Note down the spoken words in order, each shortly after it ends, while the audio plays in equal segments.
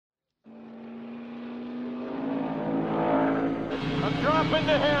dropping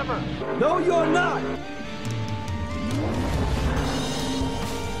the hammer. No, you're not.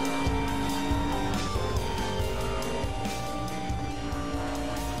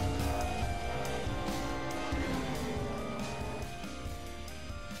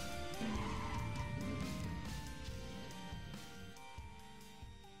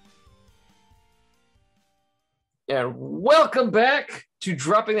 And welcome back to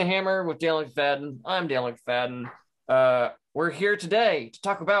Dropping the Hammer with Dale McFadin. I'm Dale McFadin. We're here today to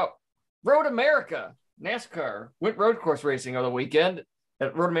talk about Road America. NASCAR went road course racing over the weekend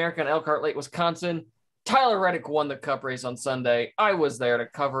at Road America in Elkhart Lake, Wisconsin. Tyler Reddick won the Cup race on Sunday. I was there to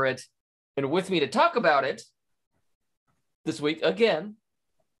cover it. And with me to talk about it this week, again,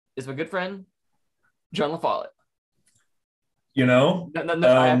 is my good friend, Jon LaFollette. You know?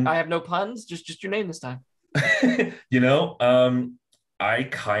 I have no puns, just your name this time. I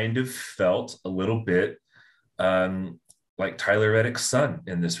kind of felt a little bit like Tyler Reddick's son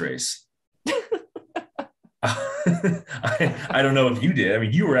in this race. I don't know if you did. I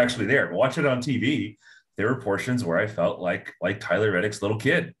mean, you were actually there. Watch it on TV. There were portions where I felt like Tyler Reddick's little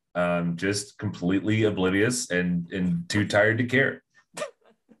kid, just completely oblivious and too tired to care.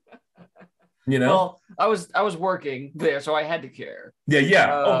 You know? Well, I was working there, so I had to care.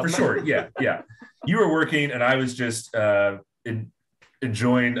 Yeah. For sure. Yeah. You were working, and I was just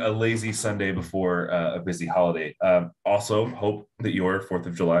enjoying a lazy Sunday before a busy holiday. Also, hope that your 4th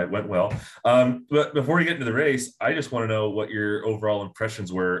of July went well. But before we get into the race, I just want to know what your overall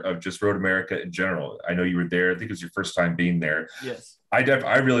impressions were of just Road America in general. I know you were there. I think it was your first time being there. Yes. I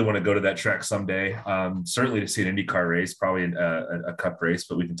really want to go to that track someday. Certainly to see an IndyCar race, probably a Cup race,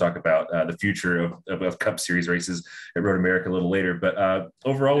 but we can talk about the future of Cup Series races at Road America a little later. But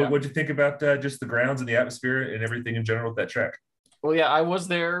overall, what did you think about just the grounds and the atmosphere and everything in general with that track? Well, yeah, I was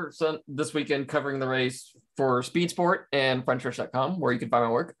there this weekend covering the race for Speed Sport and FrenchFresh.com, where you can find my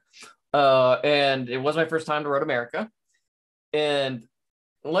work. And it was my first time to Road America. And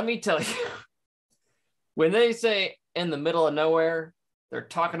let me tell you, when they say in the middle of nowhere, they're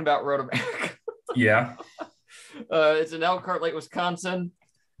talking about Road America. Yeah. It's in Elkhart Lake, Wisconsin,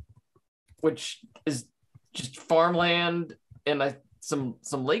 which is just farmland and some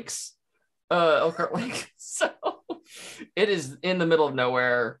lakes. Elkhart Lake. So it is in the middle of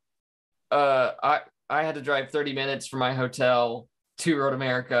nowhere. I had to drive 30 minutes from my hotel to Road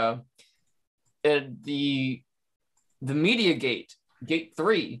America. And the media gate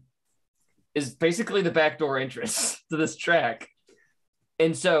 3, is basically the backdoor entrance to this track.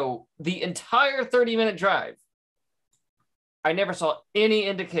 And so the entire 30-minute drive, I never saw any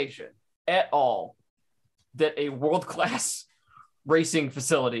indication at all that a world-class racing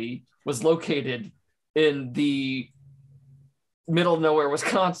facility was located in the middle of nowhere,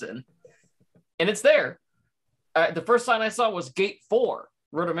 Wisconsin. And it's there. The first sign I saw was Gate 4,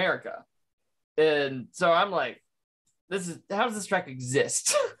 Road America. And so I'm like, how does this track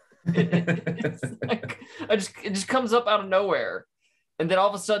exist? It's like, it just comes up out of nowhere. And then all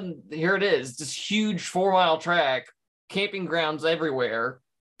of a sudden, here it is, this huge 4-mile track, camping grounds everywhere,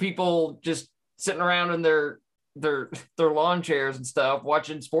 people just sitting around in their lawn chairs and stuff,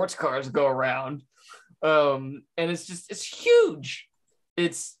 watching sports cars go around. And it's huge.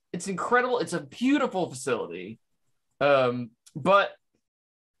 It's incredible. It's a beautiful facility. But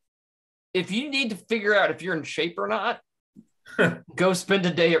if you need to figure out if you're in shape or not, go spend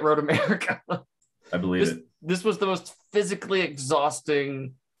a day at Road America. I believe it. This was the most physically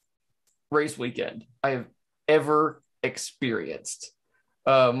exhausting race weekend I have ever experienced.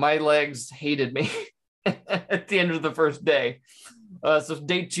 My legs hated me at the end of the first day. So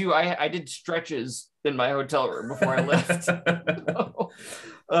day 2, I did stretches in my hotel room before I left.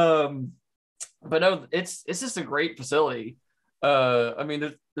 But no, it's just a great facility. I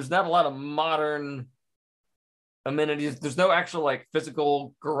mean, there's not a lot of modern amenities. There's no actual like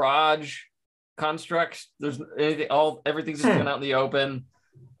physical garage constructs. There's everything's just out in the open.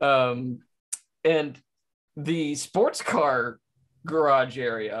 And the sports car garage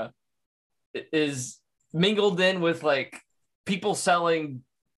area is mingled in with like people selling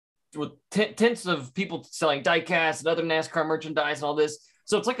with tents of people selling diecast and other NASCAR merchandise and all this.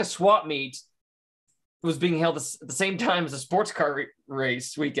 So it's like a swap meet was being held at the same time as a sports car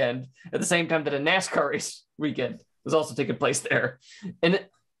race weekend, at the same time that a NASCAR race weekend was also taking place there. And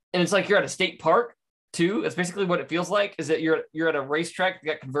it's like you're at a state park too. It's basically what it feels like, is that you're at a racetrack that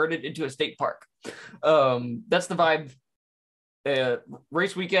got converted into a state park. That's the vibe.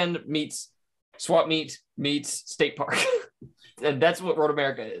 Race weekend meets swap meet meets state park. And that's what Road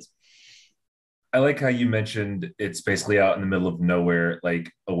America is. I like how you mentioned it's basically out in the middle of nowhere, like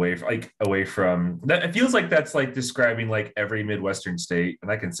away from that. It feels like that's like describing like every Midwestern state,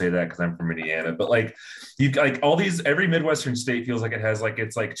 and I can say that because I'm from Indiana. But like you like all these, every Midwestern state feels like it has like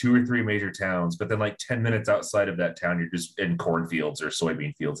it's like 2 or 3 major towns, but then like 10 minutes outside of that town, you're just in cornfields or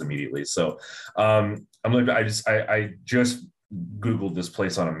soybean fields immediately. So I just Googled this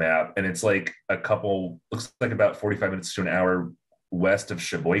place on a map, and it's like looks like about 45 minutes to an hour west of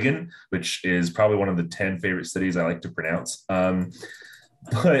Sheboygan, which is probably one of the 10 favorite cities I like to pronounce.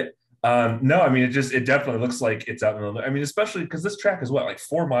 But no, I mean, it definitely looks like it's out in the, I mean, especially because this track is what, like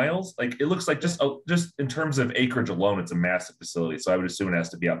 4 miles? Like it looks like just in terms of acreage alone, it's a massive facility. So I would assume it has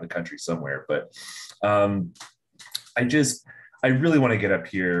to be out in the country somewhere. But I really want to get up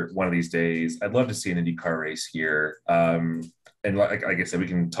here one of these days. I'd love to see an IndyCar race here. And like I said, we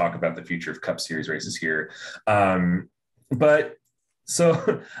can talk about the future of Cup Series races here. But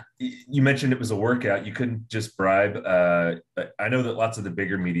so you mentioned it was a workout. You couldn't just bribe. I know that lots of the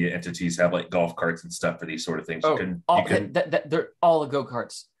bigger media entities have like golf carts and stuff for these sort of things. They're all the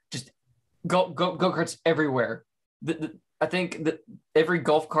go-karts. Just go-karts everywhere. I think that every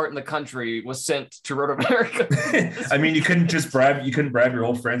golf cart in the country was sent to Road America. I mean, you couldn't bribe your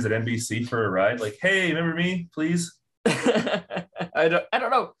old friends at NBC for a ride. Like, hey, remember me, please? I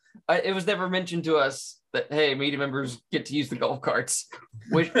don't know. It was never mentioned to us that, hey, media members get to use the golf carts.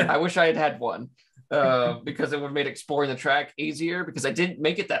 I wish I had one because it would have made exploring the track easier, because I didn't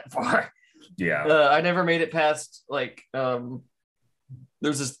make it that far. Yeah. I never made it past, like,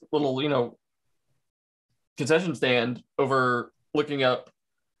 there's this little, concession stand over looking up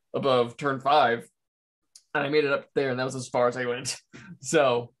above turn 5. And I made it up there, and that was as far as I went.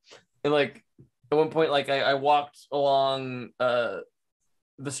 So, and like, at one point, like I walked along the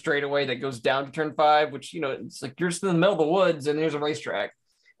straightaway that goes down to turn 5, which, it's like you're just in the middle of the woods and there's a racetrack,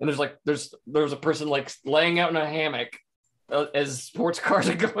 and there's a person like laying out in a hammock as sports cars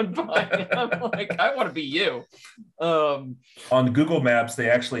are going by. And I'm like, I want to be you. On Google Maps, they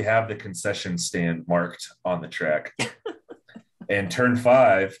actually have the concession stand marked on the track. And turn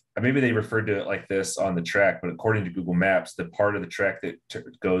 5, maybe they referred to it like this on the track, but according to Google Maps, the part of the track that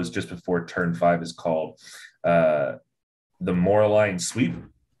goes just before turn 5 is called the Moraine Sweep.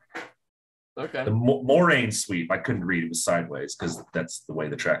 Okay. The Moraine Sweep. I couldn't read; it was sideways because that's the way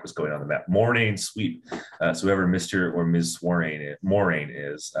the track was going on the map. Moraine Sweep. So whoever Mr. or Ms. Moraine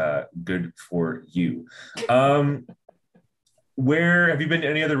is, good for you. Where have you been to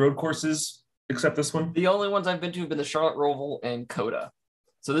any other road courses except this one? The only ones I've been to have been the Charlotte Roval and Coda.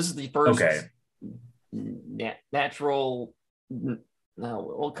 So this is the first natural. No,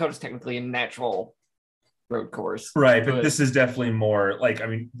 well, Coda's technically a natural road course, right? But this is definitely more like, I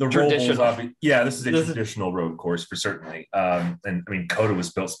mean, the Roval. Yeah, this is a traditional road course for certainly. And I mean, Coda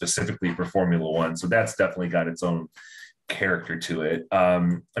was built specifically for Formula One, so that's definitely got its own character to it. I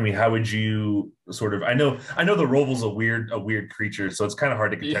mean, how would you sort of? I know the Roval's a weird creature, so it's kind of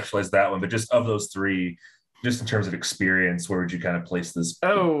hard to contextualize that one. But just of those three, just in terms of experience, where would you kind of place this?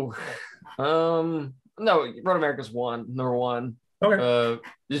 No, Road America's number one. Okay.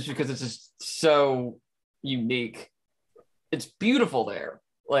 Just because it's just so unique. It's beautiful there.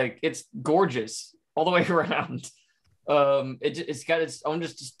 Like, it's gorgeous all the way around. It's got its own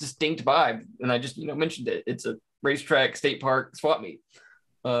just distinct vibe, and I just mentioned it. It's a racetrack, state park, swap meet.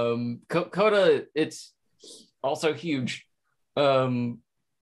 Coda, it's also huge, but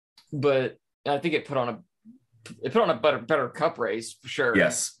I think it put on a better cup race for sure.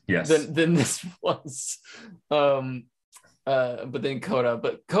 Yes. Than this was. But then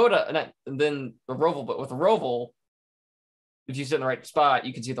Coda, and then the Roval. But with the Roval, if you sit in the right spot,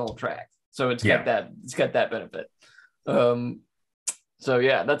 you can see the whole track. So it's got that benefit. So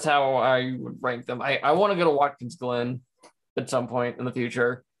yeah, that's how I would rank them. I want to go to Watkins Glen at some point in the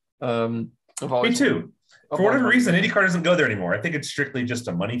future. Me too. For whatever reason, IndyCar doesn't go there anymore. I think it's strictly just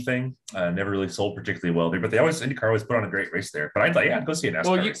a money thing. Never really sold particularly well there, but IndyCar always put on a great race there. But I'd go see a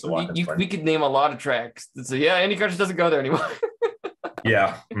NASCAR race. We could name a lot of tracks. So yeah, IndyCar just doesn't go there anymore.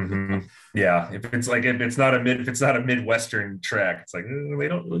 Yeah. Mm-hmm. Yeah. If it's not a Midwestern track, it's like they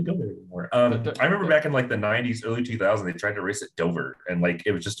don't really go there anymore. I remember back in like the 90s, early 2000s, they tried to race at Dover, and like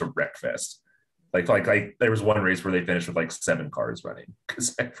it was just a wreck fest. Like there was one race where they finished with like 7 cars running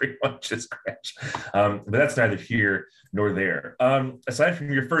because everyone just crashed. But that's neither here nor there. Aside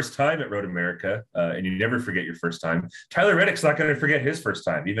from your first time at Road America, and you never forget your first time, Tyler Reddick's not going to forget his first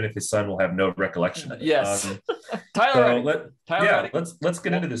time, even if his son will have no recollection of it. Yes. Tyler Reddick. Let's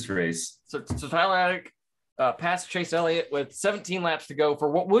get into this race. So Tyler Reddick passed Chase Elliott with 17 laps to go for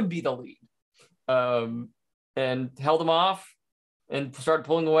what would be the lead, and held him off. and started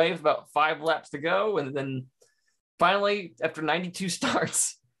pulling away with about 5 laps to go. And then finally, after 92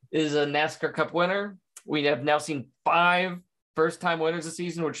 starts, is a NASCAR Cup winner. We have now seen 5 first-time winners this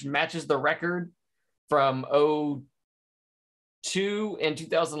season, which matches the record from 2002 and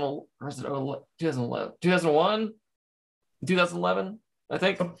 2011, 2011, I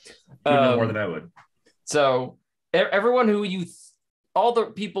think. You know more than I would. So everyone all the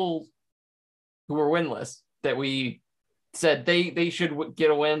people who were winless that we said they should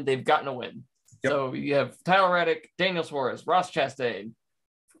get a win, they've gotten a win. Yep. So you have Tyler Reddick, Daniel Suarez, Ross Chastain,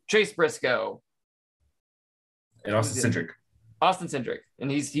 Chase Briscoe, and Austin Cindric, and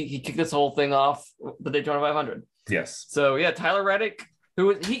he kicked this whole thing off the Daytona 500. Yes. So yeah, Tyler Reddick,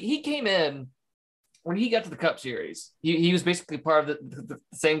 who he came in when he got to the Cup Series. He was basically part of the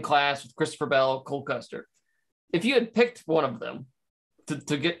same class with Christopher Bell, Cole Custer. If you had picked one of them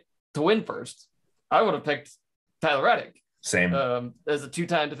to win first, I would have picked Tyler Reddick. Same. As a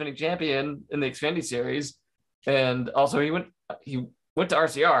 2-time defending champion in the Xfinity Series, and also he went to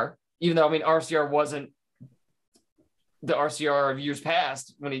RCR, even though RCR wasn't the RCR of years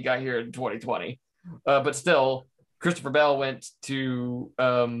past when he got here in 2020, but still, Christopher Bell went to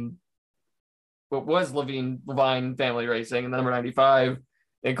what was Levine Family Racing and the number 95,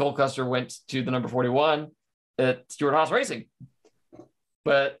 and Cole Custer went to the number 41 at Stewart Haas Racing.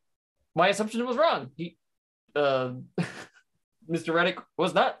 But my assumption was wrong. Mr. Reddick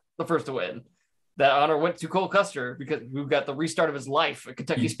was not the first to win. That honor went to Cole Custer because who got the restart of his life at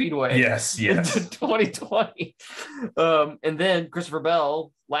Kentucky Speedway. Yes. In 2020. And then Christopher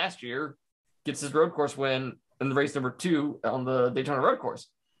Bell last year gets his road course win in the race number 2 on the Daytona road course.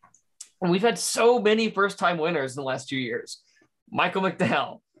 And we've had so many first-time winners in the last 2 years. Michael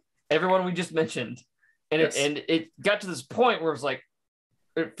McDowell, everyone we just mentioned. And yes. it got to this point where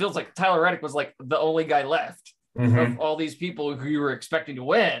it feels like Tyler Reddick was like the only guy left of all these people who you were expecting to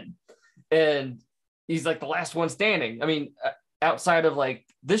win. And he's like the last one standing. I mean, outside of like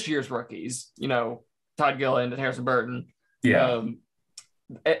this year's rookies, Todd Gilliland and Harrison Burton. Yeah.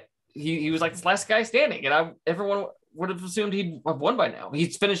 He was like this last guy standing, and everyone would have assumed he'd have won by now.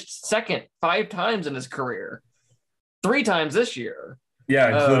 He's finished second 5 times in his career, 3 times this year.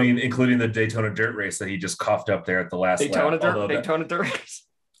 Yeah, including the Daytona Dirt race that he just coughed up there at the last Daytona lap. Daytona Dirt race.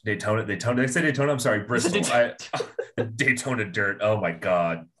 Daytona. Did I say Daytona? I'm sorry, Bristol. Daytona Dirt. Oh my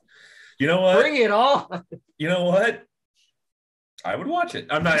God. You know what? Bring it on. You know what? I would watch it.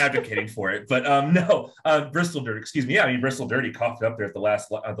 I'm not advocating for it, but no, Bristol Dirt. Excuse me. Yeah, Bristol Dirt. He coughed up there at the last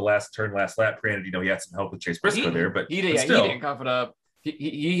turn, last lap. Granted, he had some help with Chase Briscoe there, but he didn't cough it up.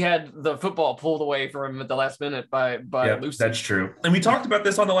 He had the football pulled away from him at the last minute by Lucy. That's true. And we talked about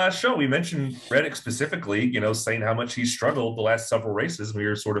this on the last show. We mentioned Reddick specifically, saying how much he struggled the last several races. We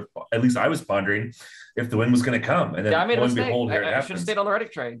were sort of, at least I was pondering if the win was going to come. And then I made a mistake. Behold, here I should have stayed on the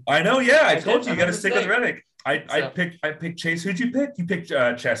Reddick train. I know. Yeah, I told you got to stick with Reddick. I picked Chase. Who'd you pick? You picked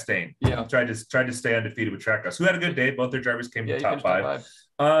Chastain. Yeah. Tried to stay undefeated with Trackhouse, who had a good day. Both their drivers came in the top 5.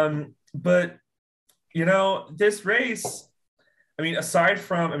 But this race, aside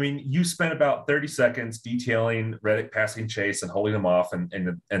from, you spent about 30 seconds detailing Reddick passing Chase and holding him off, and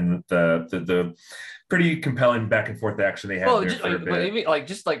the pretty compelling back and forth action they had there for a bit. But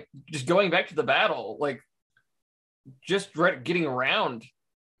just going back to the battle, just Reddick getting around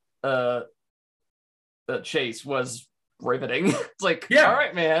Chase was riveting. It's all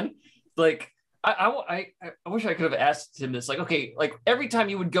right, man. I wish I could have asked him this. Okay, every time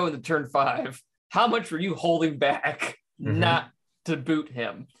you would go into turn 5, how much were you holding back not to boot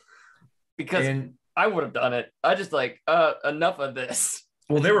him? Because I would have done it. I just enough of this.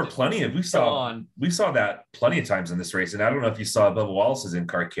 Well, there were plenty of we saw that plenty of times in this race, and I don't know if you saw Bubba Wallace's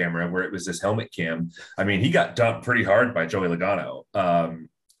in-car camera where it was this helmet cam. He got dumped pretty hard by Joey Logano.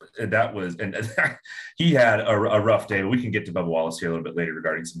 He had a rough day. We can get to Bubba Wallace here a little bit later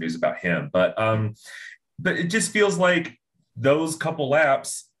regarding some news about him, but it just feels like those couple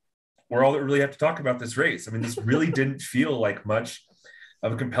laps were all that we really have to talk about this race. This really didn't feel like much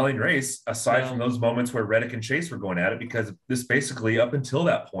of a compelling race aside from those moments where Reddick and Chase were going at it, because this basically up until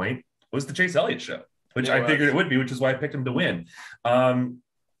that point was the Chase Elliott show, which I figured it would be, which is why I picked him to win. And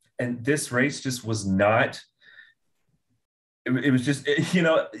this race just was not. It was just,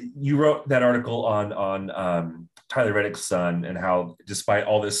 you wrote that article on Tyler Reddick's son and how despite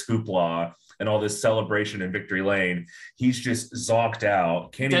all this hoopla and all this celebration in Victory Lane, he's just zonked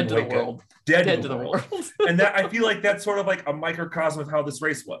out, can't even wake up. Dead to the world. And that, I feel like that's sort of like a microcosm of how this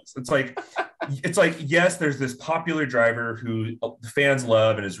race was. It's like, yes, there's this popular driver who the fans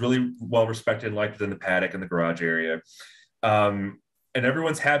love and is really well respected and liked in the paddock and the garage area. And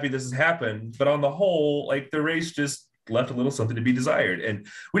everyone's happy this has happened. But on the whole, the race just left a little something to be desired. And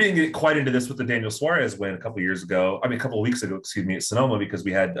we didn't get quite into this with the Daniel Suarez win a couple of weeks ago, excuse me, at Sonoma, because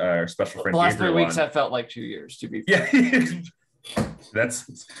we had our special friend. The last Gabriel 3 weeks on. have felt like 2 years, to be fair. Yeah.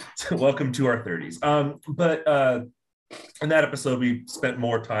 That's welcome to our 30s. But in that episode, we spent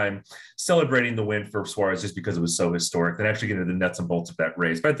more time celebrating the win for Suarez just because it was so historic than actually getting into the nuts and bolts of that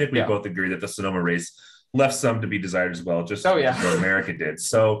race. But I think we both agree that the Sonoma race left some to be desired as well, just as what America did.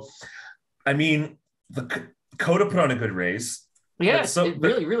 So, I mean, the Coda put on a good race. Yes, it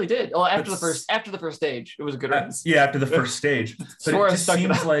really did. Well, after the first stage, it was a good race. Yeah, after the first stage. But Suarez it just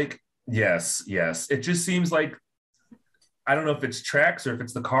seems like yes. It just seems like, I don't know if it's tracks or if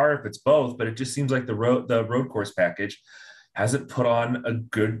it's the car, if it's both, but it just seems like the road course package hasn't put on a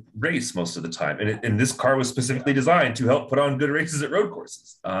good race most of the time. And this car was specifically designed to help put on good races at road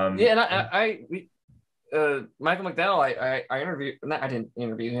courses. Michael McDowell, I interviewed. I didn't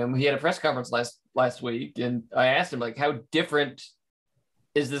interview him. He had a press conference last week, and I asked him, like, how different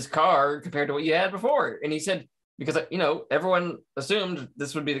is this car compared to what you had before? And he said, because everyone assumed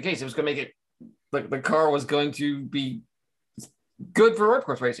this would be the case. It was going to make it like the car was going to be good for road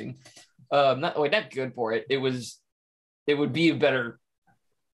course racing. Not good for it. It would be a better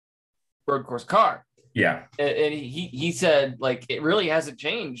road course car. Yeah. And he said, like, it really hasn't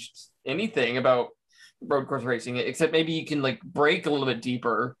changed anything about road course racing, except maybe you can like brake a little bit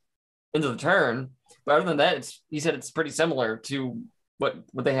deeper into the turn. But other than that, he said it's pretty similar to what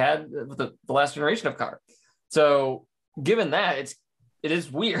they had with the last generation of car. So given that, it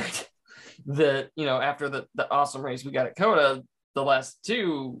is weird that, after the awesome race we got at Coda, the last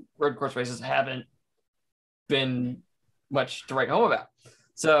two road course races haven't been much to write home about.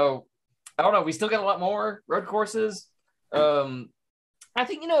 So I don't know. We still got a lot more road courses. I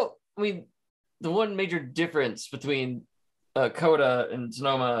think, the one major difference between Coda and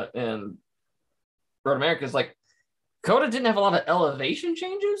Sonoma and Road America is like Coda didn't have a lot of elevation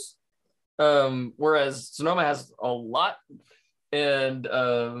changes, whereas Sonoma has a lot, and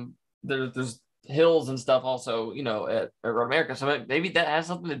there's hills and stuff also, at Road America. So maybe that has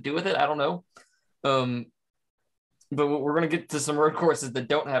something to do with it. I don't know. But we're going to get to some road courses that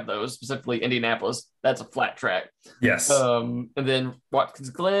don't have those, specifically Indianapolis. That's a flat track. Yes. And then Watkins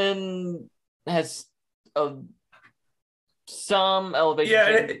Glen has some elevation.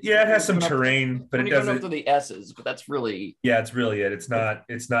 It has some terrain, but it doesn't. Up to the S's, but that's really. Yeah, it's really it. It's not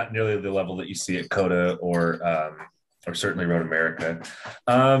nearly the level that you see at Coda or certainly Road America.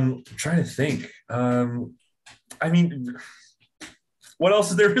 I'm trying to think. I mean, what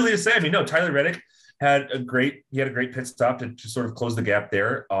else is there really to say? I mean, no, Tyler Reddick had a great pit stop to sort of close the gap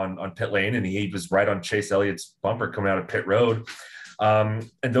there on pit lane, and he was right on Chase Elliott's bumper coming out of pit road. And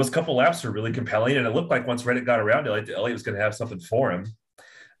those couple laps were really compelling, and it looked like once Reddick got around Elliott was going to have something for him.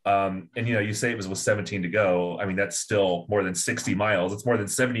 And you say it was with 17 to go. I mean, that's still more than 60 miles. It's more than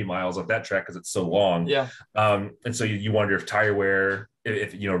 70 miles off that track because it's so long. Yeah. And so you wonder if tire wear,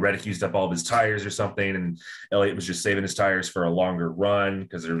 if Reddick used up all of his tires or something, and Elliott was just saving his tires for a longer run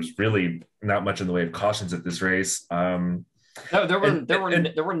because there was really not much in the way of cautions at this race. No, there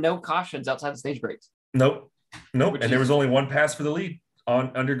were no cautions outside the stage breaks. Nope. And there was only one pass for the lead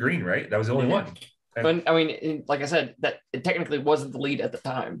under green, right? That was the only one. And, I mean, like I said, that it technically wasn't the lead at the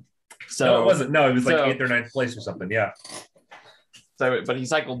time. So no, it wasn't. No, it was like 8th or 9th place or something. Yeah. So, but he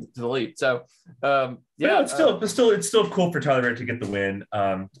cycled to the lead. So, it's still cool for Tyler Reddick to get the win.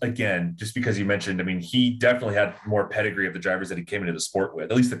 Again, just because you mentioned, I mean, he definitely had more pedigree of the drivers that he came into the sport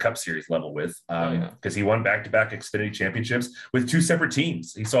with, at least the Cup Series level with, because he won back-to-back Xfinity championships with two separate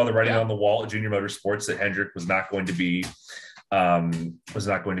teams. He saw the writing on the wall at Junior Motorsports that Hendrick was not going to be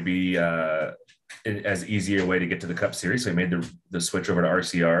as easy a way to get to the Cup Series. So he made the switch over to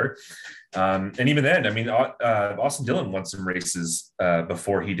RCR. And even then, I mean, Austin Dillon won some races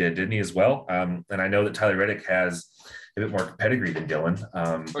before he did, didn't he, as well? And I know that Tyler Reddick has a bit more pedigree than Dillon.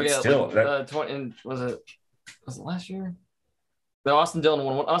 Was it last year? No, Austin Dillon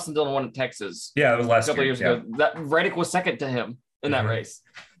won in Texas. Yeah, it was last a couple years ago. That Reddick was second to him in that race.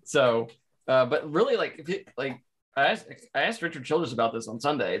 So, but really, I asked Richard Childress about this on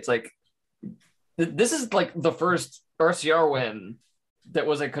Sunday. It's like, this is like the first RCR win that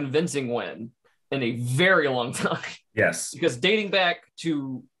was a convincing win in a very long time. Yes. Because dating back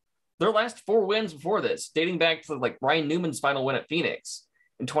to their last 4 wins before this, dating back to like Ryan Newman's final win at Phoenix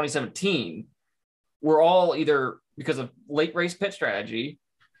in 2017, were all either because of late race pit strategy,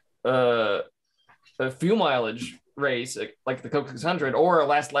 a fuel mileage race like the Coke 600, or a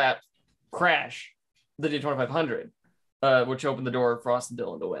last lap crash, the Daytona 500, which opened the door for Austin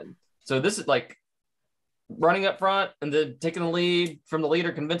Dillon to win. So this is like running up front and then taking the lead from the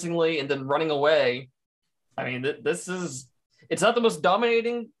leader convincingly and then running away I mean, it's not the most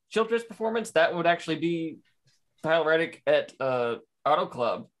dominating Childress performance. That would actually be Kyle Reddick at Auto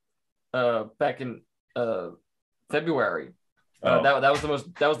Club back in February. That was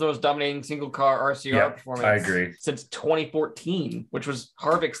the most dominating single car RCR performance. I agree. Since 2014, which was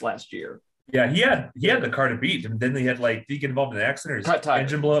Harvick's last year. Yeah, he had the car to beat, and then he had did he get involved in an accident or his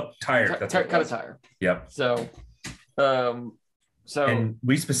engine blow up? Tire. Cut a tire. Yep. So, and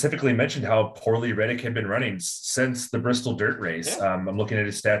we specifically mentioned how poorly Reddick had been running since the Bristol Dirt Race. Yeah. I'm looking at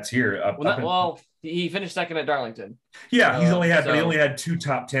his stats here. He finished second at Darlington. Yeah, he only had 2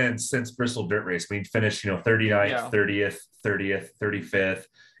 top 10s since Bristol Dirt Race. I mean, he finished 39th, 30th, 35th,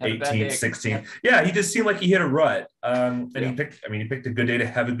 18th, 16th. Yeah, he just seemed like he hit a rut. And he picked a good day to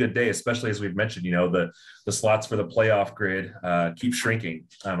have a good day, especially as we've mentioned, the slots for the playoff grid keep shrinking.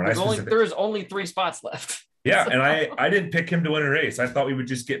 There's only 3 spots left. Yeah, and I didn't pick him to win a race. I thought we would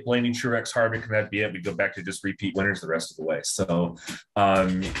just get Blaney, Truex, Harvick, and that'd be it. We'd go back to just repeat winners the rest of the way. So,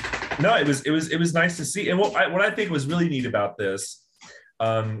 no, it was nice to see. And what I think was really neat about this,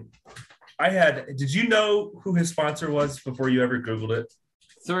 did you know who his sponsor was before you ever Googled it?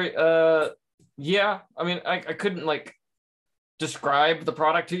 Yeah. I mean, I couldn't describe the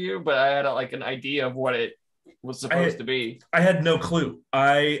product to you, but I had an idea of what it was supposed to be. I had no clue.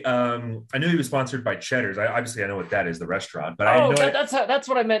 I knew he was sponsored by Cheddar's. I know what that is, the restaurant. But that's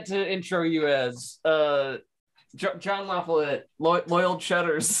what I meant to intro you as. Jon LaFollette, loyal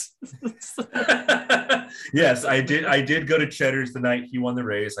Cheddar's. Yes, I did go to Cheddar's the night he won the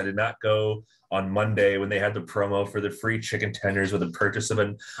race. I did not go on Monday when they had the promo for the free chicken tenders with the purchase of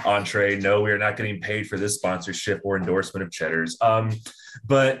an entree. No, we are not getting paid for this sponsorship or endorsement of Cheddar's.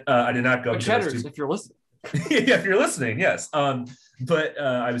 But I did not go. Cheddar's, if you're listening. Yeah, if you're listening, yes. But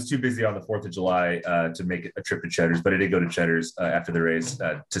I was too busy on the 4th of July to make a trip to Cheddar's, but I did go to Cheddar's after the race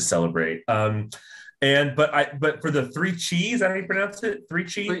to celebrate. But for the 3 cheese, I don't even pronounce it. 3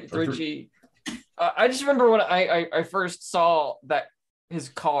 cheese. 3 cheese. I just remember when I first saw that his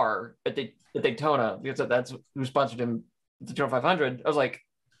car at Daytona, because that's who sponsored him, the Daytona 500. I was like,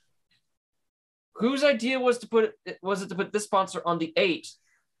 whose idea was it to put this sponsor on the 8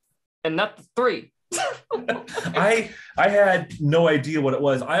 and not the 3? I had no idea what it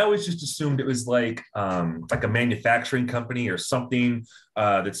was. I always just assumed it was like a manufacturing company or something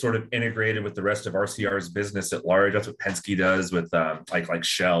that's sort of integrated with the rest of RCR's business at large. That's what Penske does with like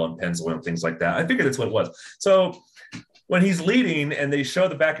Shell and Pennzoil and things like that. I figured that's what it was. So when he's leading and they show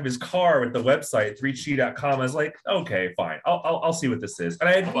the back of his car with the website 3chi.com, I was like, okay, fine, I'll see what this is. And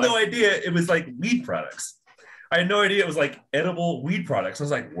I had no idea it was like weed products. I had no idea it was like edible weed products. I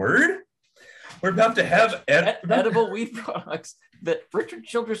was like, word? We're about to have edible weed products that Richard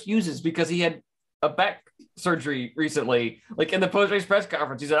Childress uses because he had a back surgery recently. Like in the post-race press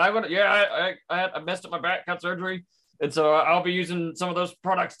conference, he said, I messed up my back, got surgery, and so I'll be using some of those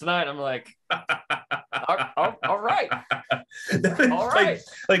products tonight. I'm like, all right. All right.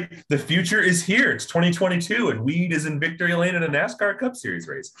 Like the future is here. It's 2022 and weed is in victory lane in a NASCAR Cup Series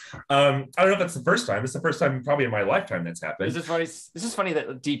race. I don't know if that's the first time. It's the first time probably in my lifetime that's happened. This is funny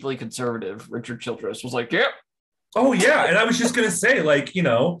that deeply conservative Richard Childress was like, yep. Oh yeah. And I was just going to say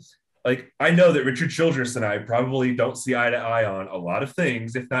I know that Richard Childress and I probably don't see eye to eye on a lot of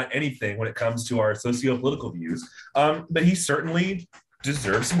things, if not anything, when it comes to our socio-political views. But he certainly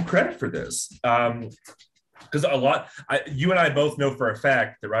deserves some credit for this. Because you and I both know for a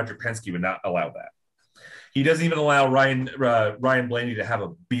fact that Roger Penske would not allow that. He doesn't even allow Ryan Blaney to have a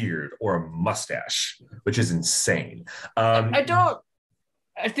beard or a mustache, which is insane. I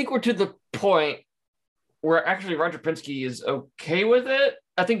think we're to the point where actually Roger Penske is okay with it.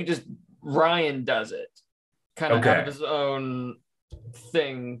 I think just Ryan does it kind of out of his own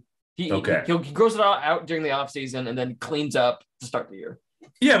thing. He grows it all out during the off season and then cleans up to start the year.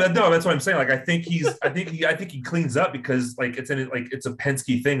 Yeah, that's what I'm saying. Like, I think he cleans up because it's a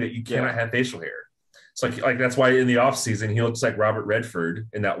Penske thing that you cannot have facial hair. So like that's why in the off season he looks like Robert Redford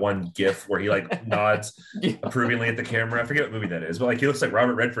in that one GIF where he nods approvingly at the camera. I forget what movie that is, but he looks like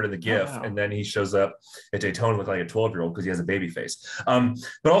Robert Redford in the GIF, and then he shows up at Daytona looking like a 12-year-old because he has a baby face.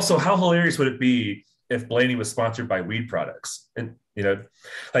 But also, how hilarious would it be if Blaney was sponsored by weed products? And hey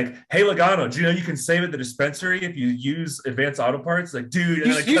Logano, do you know you can save at the dispensary if you use Advanced Auto Parts? Like, dude,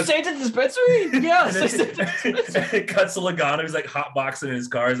 you saved at the dispensary? Yes. It cuts to Logano. He's hotboxing in his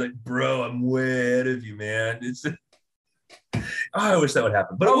car. He's like, bro, I'm way ahead of you, man. It's I wish that would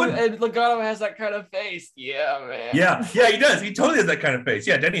happen. But and Logano has that kind of face. Yeah, man. Yeah, he does. He totally has that kind of face.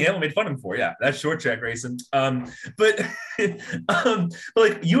 Yeah, Denny Hamlin made fun of him for. Yeah, that's short track racing. But you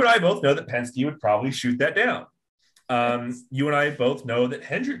and I both know that Penske would probably shoot that down. You and I both know that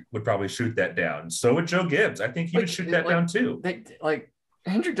Hendrick would probably shoot that down. So would Joe Gibbs. I think he would shoot that down too.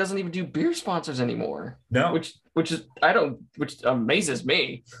 Hendrick doesn't even do beer sponsors anymore. No, which amazes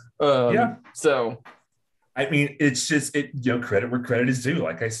me. So I mean, it's just credit where credit is due.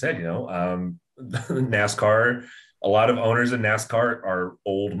 Like I said, NASCAR, a lot of owners in NASCAR are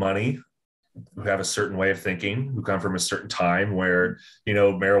old money who have a certain way of thinking, who come from a certain time where,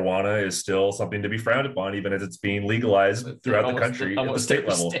 marijuana is still something to be frowned upon, even as it's being legalized throughout the country at the state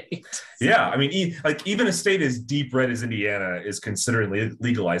level. Yeah. I mean, even a state as deep red as Indiana is considering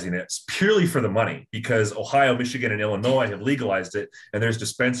legalizing it purely for the money, because Ohio, Michigan, and Illinois have legalized it, and there's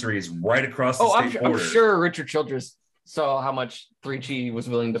dispensaries right across the state border. I'm sure Richard Childress saw how much 3G was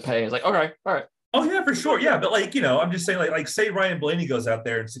willing to pay. He's like, okay, all right. Oh yeah, for sure. Yeah, but I'm just saying, like say Ryan Blaney goes out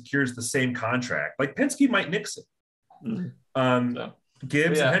there and secures the same contract, like Penske might nix it.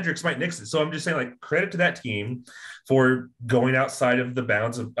 Gibbs and Hendricks might nix it. So I'm just saying, like, credit to that team for going outside of the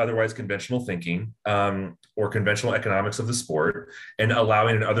bounds of otherwise conventional thinking or conventional economics of the sport, and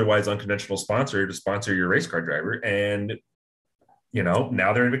allowing an otherwise unconventional sponsor to sponsor your race car driver. And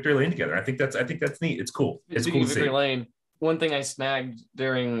now they're in victory lane together. I think that's neat. It's cool. It's cool to see. Victory lane. One thing I snagged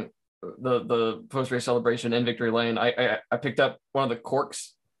during the post-race celebration in victory lane, I picked up one of the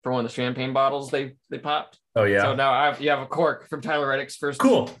corks for one of the champagne bottles they popped. Oh yeah. So now you have a cork from Tyler Reddick's first.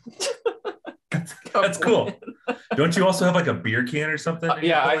 Cool. That's cool. Don't you also have like a beer can or something?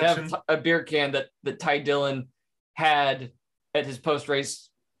 Yeah, I have a beer can that Ty Dillon had at his post-race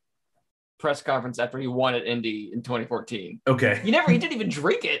press conference after he won at Indy in 2014. Okay. He didn't even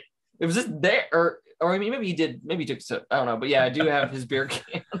drink it. It was just there, or I mean, maybe he did. Maybe he took a sip. I don't know. But yeah, I do have his beer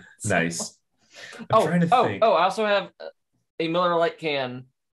can. Nice. I also have a Miller Lite can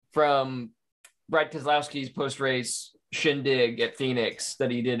from Brad Keselowski's post-race shindig at Phoenix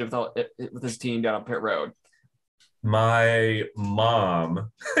that he did with his team down on pit road. My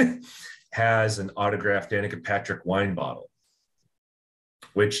mom has an autographed Danica Patrick wine bottle,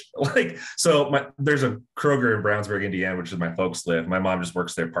 which there's a Kroger in Brownsburg, Indiana, which is my folks live. My mom just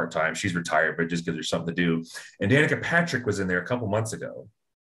works there part-time. She's retired, but just gives her something to do. And Danica Patrick was in there a couple months ago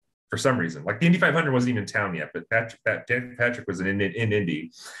for some reason. Like the Indy 500 wasn't even in town yet, but Danica Patrick was in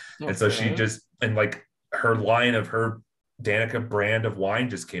Indy. Okay. And so she her line of her Danica brand of wine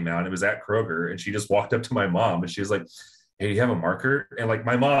just came out. It was at Kroger, and she just walked up to my mom and she was like, "Hey, do you have a marker?" And like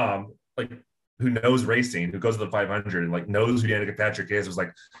my mom, who knows racing, who goes to the 500 and knows who Danica Patrick is, was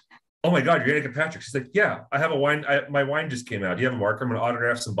like, "Oh my God, you're Danica Patrick." She's like, "Yeah, I have a wine. My wine just came out. Do you have a marker? I'm going to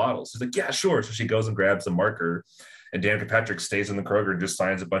autograph some bottles." She's like, "Yeah, sure." So she goes and grabs a marker, and Danica Patrick stays in the Kroger and just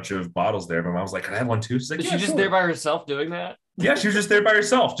signs a bunch of bottles there. My mom was like, "Can I have one too?" She's like, "Is she just there by herself doing that?" Yeah, she was just there by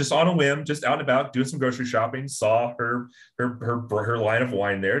herself, just on a whim, just out and about, doing some grocery shopping, saw her line of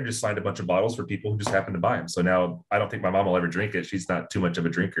wine there, and just signed a bunch of bottles for people who just happened to buy them. So now I don't think my mom will ever drink it. She's not too much of a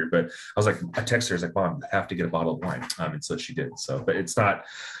drinker, but I was like, I texted her, I was like, "Mom, I have to get a bottle of wine." And so she did. So, but it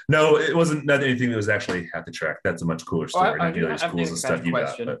wasn't anything that was actually at the track. That's a much cooler story. I have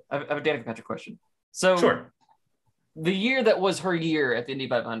a Danica Patrick question. So sure. The year that was her year at the Indy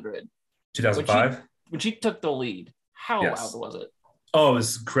 500, 2005, when she took the lead, how loud was it? Oh, it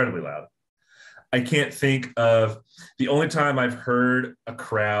was incredibly loud. I can't think of the only time I've heard a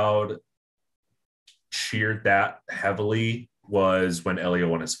crowd cheered that heavily was when Elio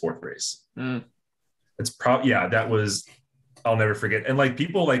won his fourth race. It's probably, that was, I'll never forget. And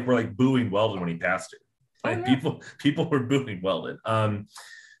people were booing Weldon when he passed her. People were booing Weldon.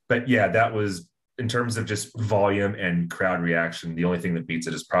 But yeah, that was, in terms of just volume and crowd reaction, the only thing that beats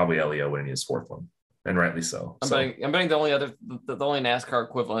it is probably Elio winning his fourth one. And rightly so. I'm betting the only NASCAR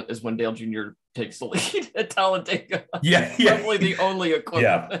equivalent is when Dale Jr. takes the lead at Talladega. Yeah. Probably the only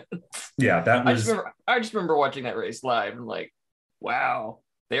equivalent. Yeah, that was. I just remember watching that race live and wow,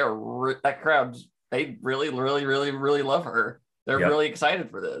 that crowd. They really, really, really, really love her. They're really excited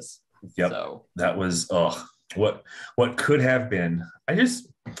for this. Yep. So that was what could have been. I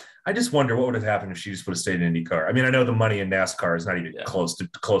just wonder what would have happened if she just would have stayed in IndyCar. I mean, I know the money in NASCAR is not even close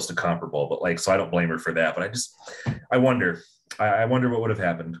to comparable, but so I don't blame her for that. But I wonder what would have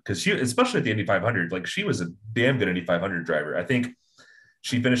happened, because she, especially at the Indy 500, she was a damn good Indy 500 driver. I think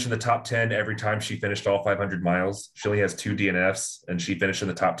she finished in the top 10 every time she finished all 500 miles. She only has 2 DNFs, and she finished in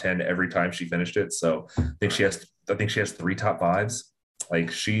the top 10 every time she finished it. So I think she has 3 top 5s.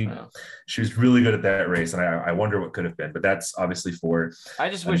 She was really good at that race, and I wonder what could have been. But that's obviously for. I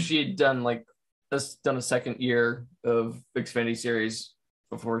just wish she had done a second year of Xfinity Series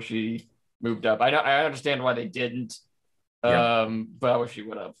before she moved up. I understand why they didn't, but I wish she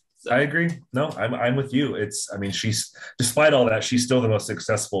would have. So. I agree. No, I'm with you. She's, despite all that, she's still the most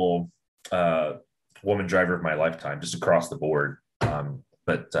successful woman driver of my lifetime, just across the board.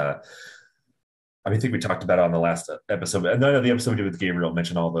 But I think we talked about it on the last episode, and then the episode we did with Gabriel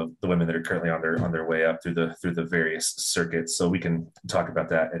mentioned all the women that are currently on their way up through the various circuits. So we can talk about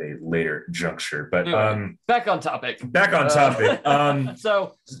that at a later juncture. But back on topic.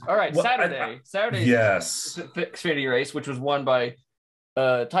 So all right, Saturday. Yes, Xfinity race, which was won by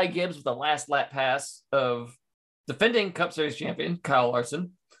Ty Gibbs with the last lap pass of defending Cup Series champion Kyle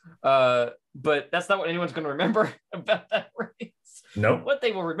Larson. But that's not what anyone's going to remember about that race. Nope. What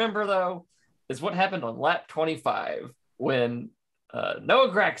they will remember, though, is what happened on lap 25 when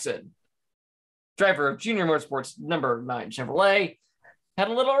Noah Gragson, driver of Junior Motorsports number 9 Chevrolet, had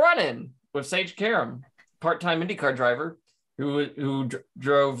a little run-in with Sage Karam, part-time IndyCar driver who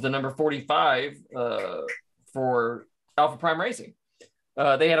drove the number 45 for Alpha Prime Racing.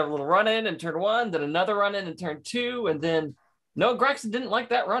 They had a little run-in in turn 1, then another run-in in turn 2, and then Noah Gragson didn't like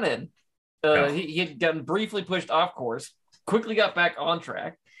that run-in. He had gotten briefly pushed off course, quickly got back on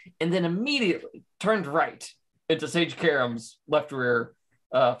track, and then immediately turned right into Sage Karam's left rear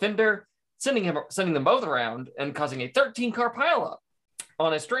fender, sending them both around and causing a 13-car pileup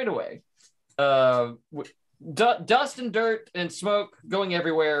on a straightaway. Dust and dirt and smoke going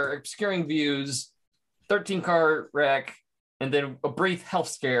everywhere, obscuring views, 13-car wreck, and then a brief health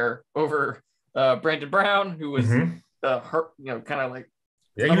scare over Brandon Brown, who was hurt, kind of like.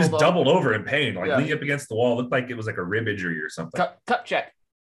 Yeah, he was doubled over in pain, leaning up against the wall. Looked like it was like a rib injury or something. Cup check.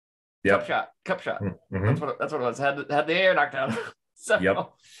 Yep. Cup shot. Mm-hmm. That's what it was. Had the air knocked out. So,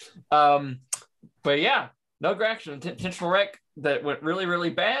 yep. But yeah, no Gragson, intentional wreck that went really, really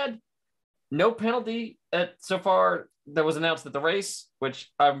bad. No penalty so far that was announced at the race,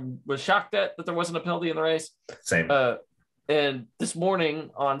 which I was shocked at that there wasn't a penalty in the race. Same. And this morning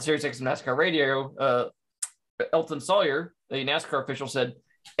on Sirius XM NASCAR Radio, Elton Sawyer, a NASCAR official, said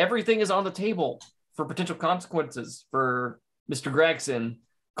everything is on the table for potential consequences for Mr. Gragson,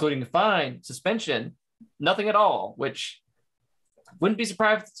 including a fine, suspension, nothing at all, which wouldn't be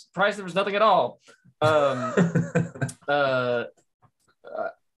surprised there was nothing at all. I'm going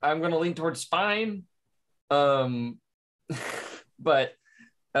to lean towards fine. But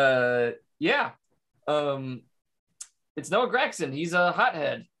yeah. It's Noah Gragson. He's a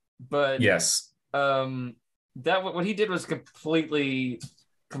hothead, but yes. That what he did was completely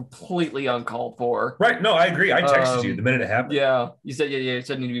uncalled for. Right. No, I agree. I texted you the minute it happened. Yeah. You said, you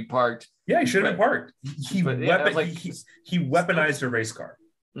said he needed to be parked. Yeah, he should have been parked. He weaponized a race car.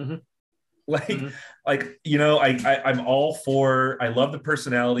 Mm-hmm. I'm all for, I love the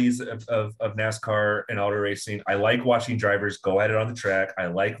personalities of NASCAR and auto racing. I like watching drivers go at it on the track. I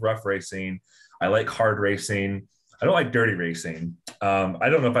like rough racing. I like hard racing. I don't like dirty racing. I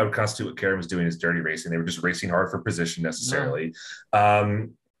don't know if I would constitute what Karam was doing as dirty racing. They were just racing hard for position necessarily. No.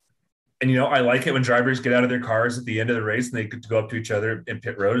 I like it when drivers get out of their cars at the end of the race and they get to go up to each other in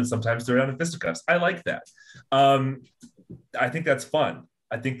pit road and sometimes throw down in fisticuffs. I like that. I think that's fun.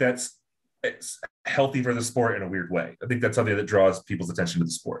 I think it's healthy for the sport in a weird way. I think that's something that draws people's attention to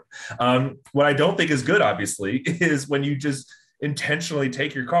the sport. What I don't think is good, obviously, is when you just intentionally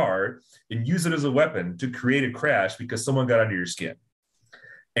take your car and use it as a weapon to create a crash because someone got under your skin.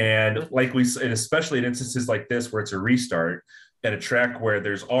 And especially in instances like this, where it's a restart at a track where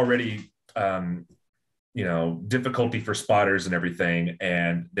there's already, difficulty for spotters and everything.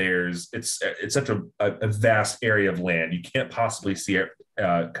 And it's such a vast area of land. You can't possibly see it,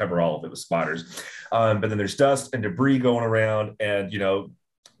 cover all of it with spotters. But then there's dust and debris going around, and,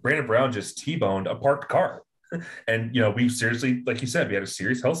 Brandon Brown just T-boned a parked car. And, we seriously, like you said, we had a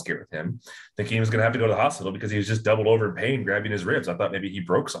serious health scare with him, thinking he was going to have to go to the hospital because he was just doubled over in pain, grabbing his ribs. I thought maybe he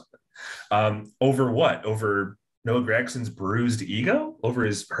broke something. Over what? Over Noah Gragson's bruised ego? Over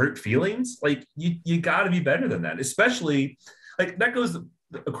his hurt feelings? You got to be better than that, especially that goes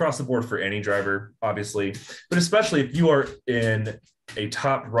across the board for any driver, obviously, but especially if you are in a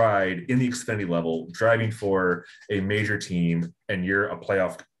top ride in the Xfinity level, driving for a major team, and you're a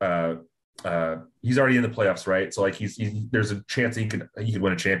playoff. He's already in the playoffs, right? So there's a chance he could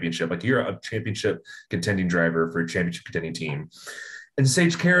win a championship. You're a championship contending driver for a championship contending team. And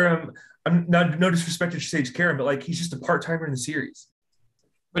Sage Karam, I'm not, no disrespect to Sage Karam, but he's just a part-timer in the series.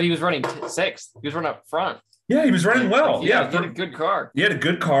 But he was running sixth. He was running up front. Yeah, he was running well. He had a good car. He had a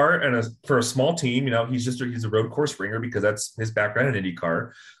good car, and for a small team, he's a road course ringer because that's his background in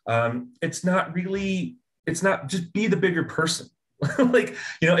IndyCar. It's not just be the bigger person.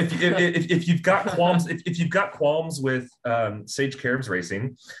 If you've got qualms, if you've got qualms with Sage Karam's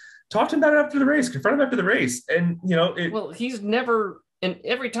racing, talk to him about it after the race. Confront him after the race, and he's never. And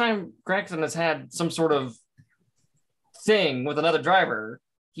every time Gragson has had some sort of thing with another driver,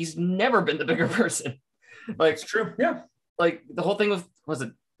 he's never been the bigger person. Like, it's true. Yeah. Like the whole thing with,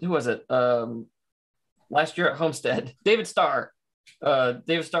 who was it? Last year at Homestead, David Starr.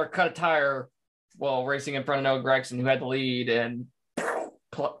 David Starr cut a tire while racing in front of Noah Gragson, who had the lead, and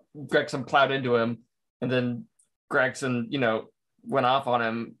Gragson plowed into him. And then Gragson, went off on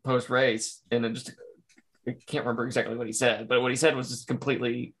him post race, and it just, I can't remember exactly what he said, but what he said was just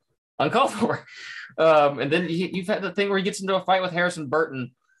completely uncalled for. And then you've had the thing where he gets into a fight with Harrison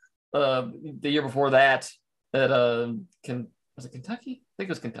Burton the year before that at was it Kentucky? I think it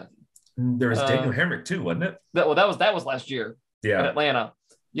was Kentucky. There was Daniel Hemrick too, wasn't it? That was last year. Yeah, in Atlanta.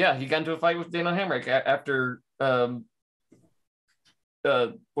 Yeah, he got into a fight with Daniel Hemrick after was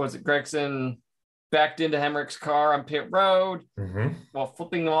it Gragson backed into Hemrick's car on pit road while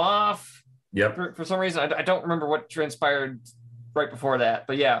flipping them off. Yep. For some reason, I don't remember what transpired right before that,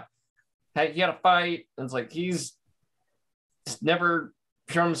 but yeah, he had a fight, and it's like he's just never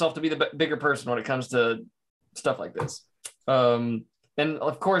shown himself to be the bigger person when it comes to stuff like this. And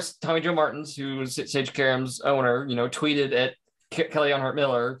of course, Tommy Joe Martins, who is Sage Karam's owner, tweeted at Kelly Earnhardt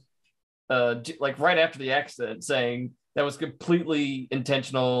Miller, like right after the accident, saying that was completely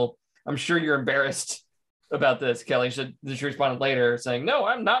intentional. I'm sure you're embarrassed about this, Kelly. She responded later saying, "No,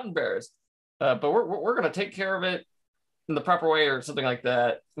 I'm not embarrassed, but we're going to take care of it in the proper way," or something like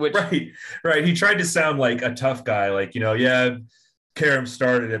that. Which right. He tried to sound like a tough guy, like yeah, Karam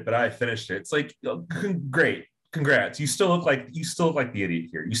started it, but I finished it. It's like, great. Congrats. You still look like the idiot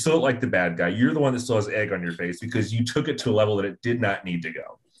here. You still look like the bad guy. You're the one that still has egg on your face because you took it to a level that it did not need to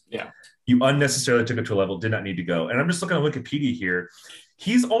go. Yeah. You unnecessarily took it to a level it did not need to go. And I'm just looking at Wikipedia here.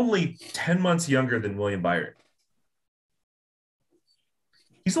 He's only 10 months younger than William Byron.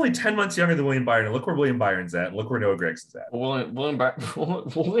 He's only 10 months younger than William Byron. And look where William Byron's at. Look where Noah Gragson's at. William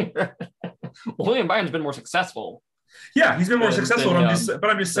Byron's been more successful. Yeah, he's been more successful. I'm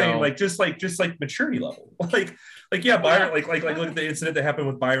just saying, just like maturity level. Byron, like look at the incident that happened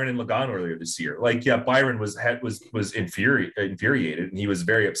with Byron and Lagan earlier this year. Byron was infuriated, and he was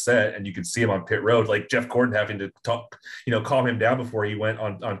very upset, and you could see him on pit road, like Jeff Gordon having to talk, calm him down before he went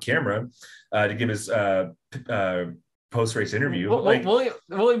on camera to give his post-race interview.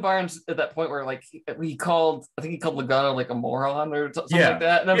 William Byron's at that point where he called Logano like a moron or something like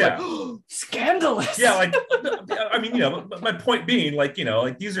that, and I'm like, oh, scandalous. Yeah, I mean, my point being,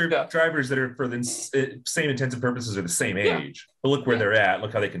 these are drivers that are for the same intents and purposes are the same age, but look where they're at.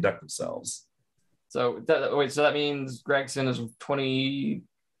 Look how they conduct themselves. So that means Gragson is 20.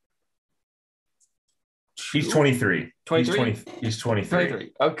 He's 23. 23. He's 23.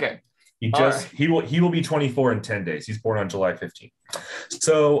 23. Okay. He will be 24 in 10 days. He's born on July 15th.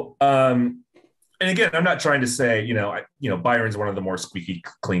 So, and again, I'm not trying to say, Byron's one of the more squeaky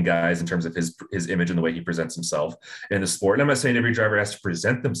clean guys in terms of his image and the way he presents himself in the sport. And I'm not saying every driver has to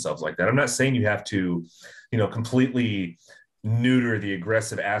present themselves like that. I'm not saying you have to, completely neuter the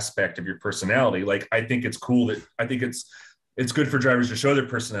aggressive aspect of your personality. Like, I think it's cool it's good for drivers to show their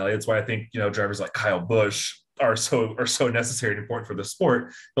personality. That's why I think, drivers like Kyle Busch are so necessary and important for the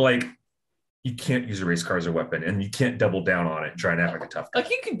sport. But you can't use a race car as a weapon, and you can't double down on it and try and act like a tough guy.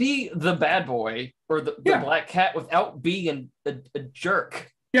 You could be the bad boy or the black cat without being a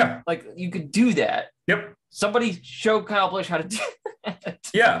jerk. Yeah. You could do that. Yep. Somebody show Kyle Busch how to do that.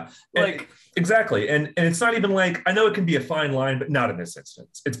 Yeah. Exactly. And it's not even I know it can be a fine line, but not in this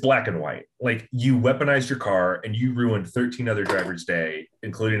instance. It's black and white. You weaponized your car and you ruined 13 other drivers' day,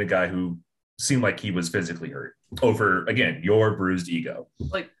 including a guy who seemed like he was physically hurt over, again, your bruised ego.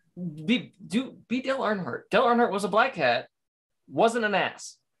 Be Dale Earnhardt. Dale Earnhardt was a black hat, wasn't an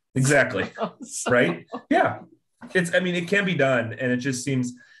ass. Exactly. Right? Yeah. It can be done. And it just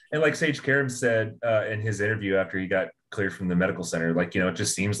seems, and like Sage Karam said in his interview after he got cleared from the medical center, it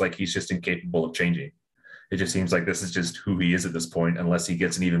just seems like he's just incapable of changing. It just seems like this is just who he is at this point, unless he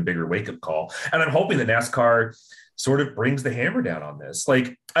gets an even bigger wake-up call. And I'm hoping that NASCAR sort of brings the hammer down on this.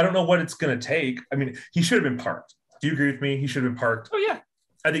 I don't know what it's going to take. He should have been parked. Do you agree with me? He should have been parked. Oh, yeah.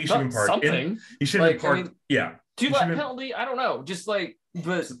 I think he should have been parked. Something. He should have been parked. Yeah. 2-lap penalty? I don't know.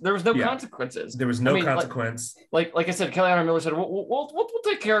 But there was no consequences. There was no consequence. Like I said, Kelly Earnhardt Miller said, we'll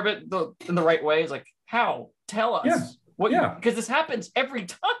take care of it in the right way. It's how? Tell us. Yeah. Because this happens every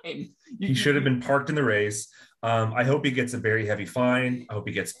time. He should have been parked in the race. I hope he gets a very heavy fine. I hope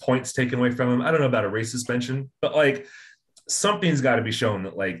he gets points taken away from him. I don't know about a race suspension, but something's got to be shown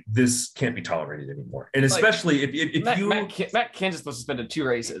that this can't be tolerated anymore. And especially if Matt Kenseth was suspended 2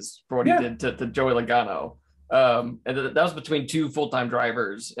 races for what he did to Joey Logano. And that was between 2 full-time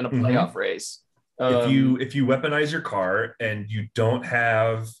drivers in a playoff race. If you weaponize your car and you don't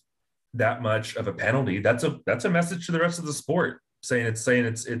have that much of a penalty, that's a message to the rest of the sport. saying it's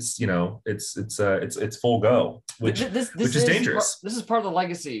full go, which is dangerous. This is part of the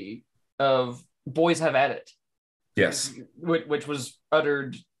legacy of Boys Have At It. Yes, which was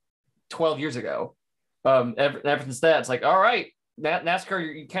uttered 12 years ago. Ever since that, it's like, all right,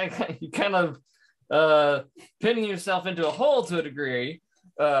 NASCAR, you kind of pinning yourself into a hole to a degree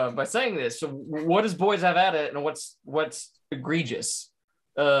by saying this. So what does Boys Have At It, and what's egregious?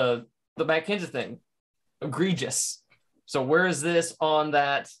 The Matt Kenseth thing, egregious. So where is this on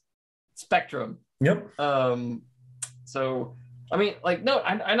that spectrum? Yep. So I mean, like, no,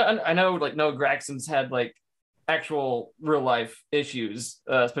 I know, like, no, Gragson's had like actual real life issues,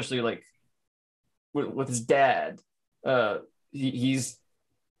 especially like with his dad. He's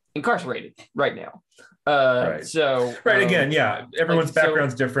incarcerated right now. Right. So again, yeah, everyone's like,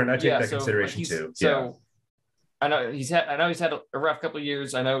 background's different. I take that so, consideration too. So I know he's had a rough couple of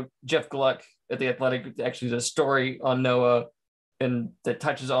years. I know Jeff Gluck at The Athletic actually did a story on Noah, and that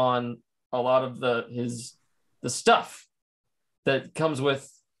touches on a lot of the stuff that comes with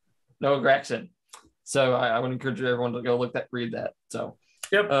Noah Gragson. So I would encourage everyone to go read that. So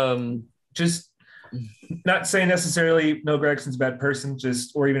yep. Just not saying necessarily Noah Gragson's a bad person,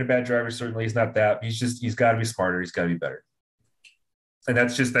 or even a bad driver. Certainly he's not that. He's got to be smarter. He's got to be better. And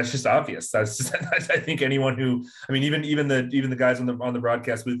that's just obvious. That's just, I think anyone who, I mean, even the guys on the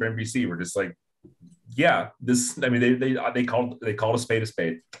broadcast booth for NBC were just like, yeah, this. I mean, they called a spade a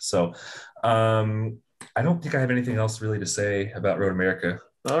spade. So I don't think I have anything else really to say about Road America.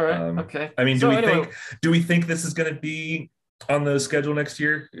 All right. Okay. I mean, do we think this is going to be on the schedule next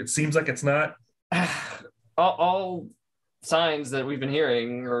year? It seems like it's not. All signs that we've been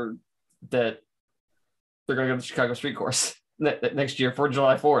hearing are that they're going to go to the Chicago Street Course next year for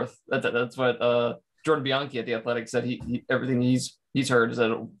July 4th. That's what Jordan Bianchi at The Athletic said. He everything he's heard is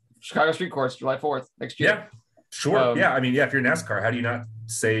that Chicago Street Course July 4th next year. Yeah, sure. I mean, if you're NASCAR, how do you not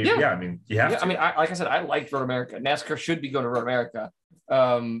say? Yeah, I mean, you have to. I mean, like I said, I liked Road America. NASCAR should be going to Road America.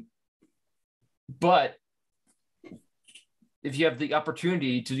 But if you have the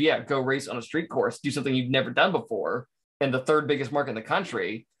opportunity to go race on a street course, do something you've never done before, and the third biggest market in the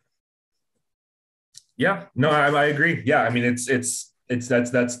country. Yeah, no, I agree. Yeah, I mean, it's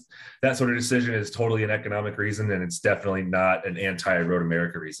that sort of decision is totally an economic reason, and it's definitely not an anti-Road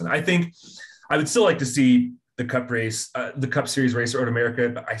America reason. I think I would still like to see the Cup Series race at Road America,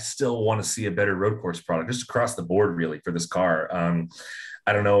 but I still want to see a better road course product just across the board, really, for this car.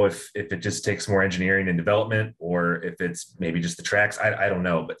 I don't know if it just takes more engineering and development, or if it's maybe just the tracks. I don't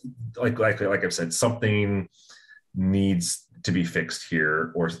know, but like I've said, something needs to be fixed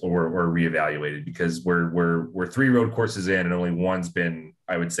here or reevaluated, because we're 3 road courses in and only one's been,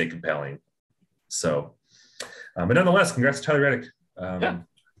 I would say, compelling. So, but nonetheless, congrats to Tyler Reddick.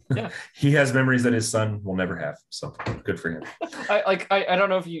 Yeah. He has memories that his son will never have. So good for him. I don't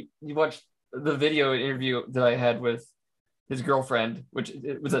know if you watched the video interview that I had with his girlfriend, which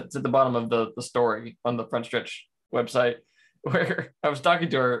it was at the bottom of the story on the Front Stretch website, where I was talking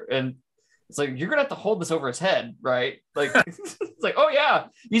to her, and it's like, you're gonna have to hold this over his head, right? Like, it's like, oh yeah,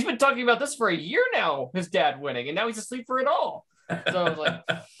 he's been talking about this for a year now, his dad winning, and now he's asleep for it all. So I was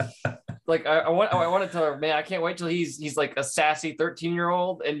like, I want to tell her, man, I can't wait till he's like a sassy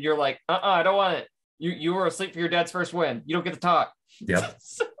 13-year-old, and you're like, I don't want it. You were asleep for your dad's first win. You don't get to talk. Yep.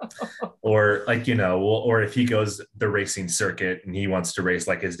 Or or if he goes the racing circuit and he wants to race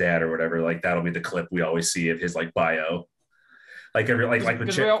like his dad or whatever, like that'll be the clip we always see of his like bio. Because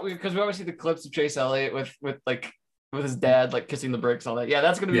we always see the clips of Chase Elliott with his dad like kissing the bricks and all that. Yeah,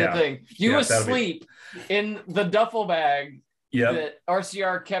 that's gonna be the thing. You asleep in the duffel bag that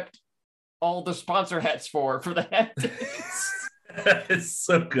RCR kept all the sponsor hats for the hat. It's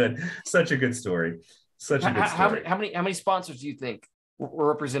so good. Such a good story. How many sponsors do you think were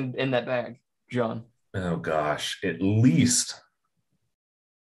represented in that bag, John? Oh gosh, I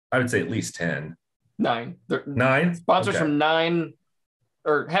would say at least 10. 9. 9 sponsors from 9,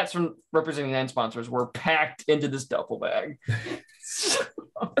 or hats from representing 9 sponsors were packed into this duffel bag.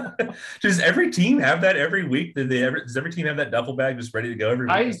 Does every team have that every week? Does every team have that duffel bag just ready to go every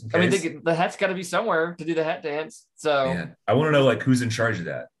week? I mean, the hat's got to be somewhere to do the hat dance. So man, I want to know like who's in charge of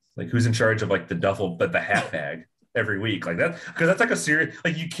that. Like who's in charge of like the duffel, but the hat bag every week, like that, because that's like a serious,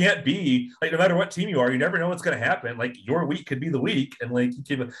 like you can't be like, no matter what team you are, you never know what's going to happen. Like your week could be the week, and like you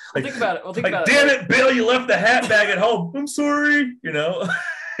keep like, think about it. Damn it, Bill, you left the hat bag at home. I'm sorry, Well,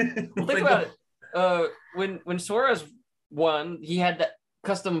 think about it. When Suarez won, he had that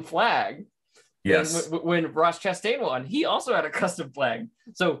custom flag. Yes. When Ross Chastain won, he also had a custom flag.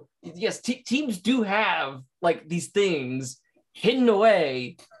 So yes, teams do have like these things hidden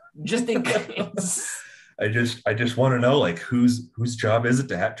away just in case. I just want to know like whose job is it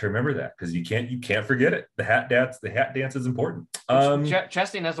to remember that, because you can't forget it. The hat dance is important.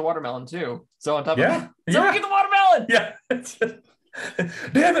 Chastain has the watermelon too. So on top of that, someone get the watermelon. Yeah.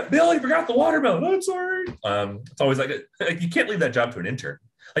 Damn it, Billy, forgot the watermelon. I'm sorry. It's always like you can't leave that job to an intern.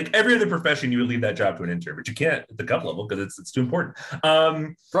 Like every other profession, you would leave that job to an intern, but you can't at the cup level because it's too important.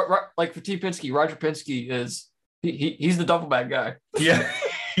 Like for T. Pinsky, Roger Penske is he's the duffel bag guy.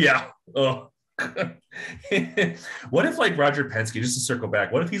 Yeah. Oh. What if like Roger Penske, just to circle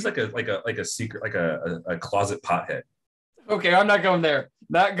back, what if he's like a secret, like a closet pothead? Okay, I'm not going there.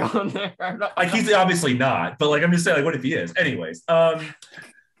 Not going there. He's obviously not, but like I'm just saying, like, what if he is? Anyways,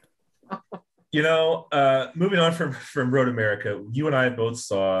 moving on from Road America, you and I both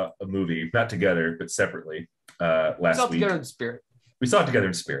saw a movie, not together, but separately, last week. Together in spirit. We saw it together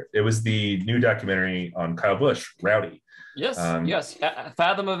in spirit. It was the new documentary on Kyle Busch, Rowdy. Yes, yes.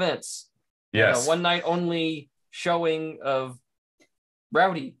 Fathom Events. Yes. One night only showing of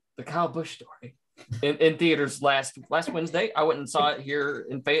Rowdy, the Kyle Busch story, in theaters last Wednesday. I went and saw it here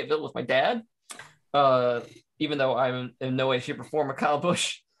in Fayetteville with my dad. Even though I'm in no way, shape, or form a Kyle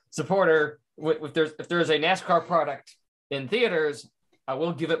Busch supporter, if there's a NASCAR product in theaters, I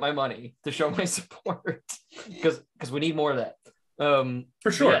will give it my money to show my support because we need more of that.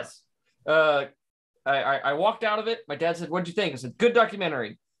 For sure. Yes. I walked out of it. My dad said, "What'd you think?" I said, "Good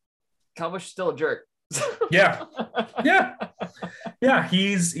documentary." Kyle Busch is still a jerk. Yeah.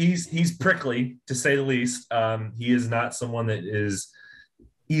 He's prickly, to say the least. He is not someone that is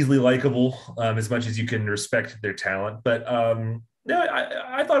easily likable, as much as you can respect their talent. But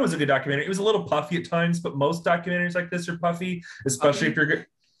I thought it was a good documentary. It was a little puffy at times, but most documentaries like this are puffy, especially if you're good.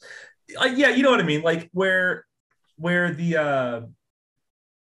 Yeah, you know what I mean. Like where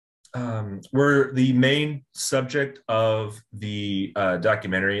the main subject of the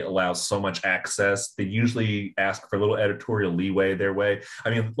documentary allows so much access, they usually ask for a little editorial leeway their way.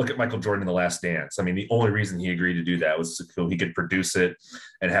 I mean, look at Michael Jordan in The Last Dance. I mean, the only reason he agreed to do that was so he could produce it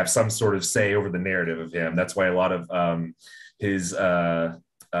and have some sort of say over the narrative of him. That's why a lot of his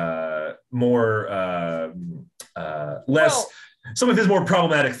some of his more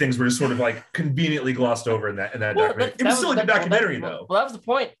problematic things were just sort of like conveniently glossed over in that documentary. It was still a good documentary, though. Well, that was the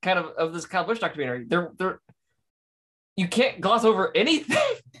point, kind of this Kyle Busch documentary. You can't gloss over anything,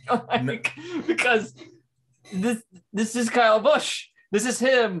 because this is Kyle Busch. This is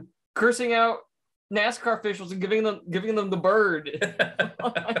him cursing out NASCAR officials and giving them the bird.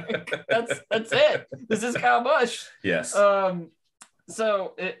 That's it. This is Kyle Busch. Yes.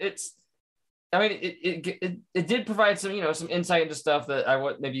 So it's. I mean, it did provide some insight into stuff that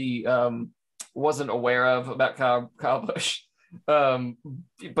I maybe wasn't aware of about Kyle Busch. But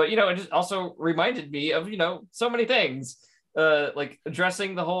it just also reminded me of so many things, like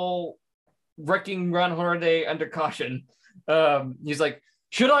addressing the whole wrecking Ron Hornaday under caution. He's like,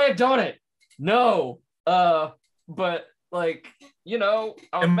 should I have done it? No. But like do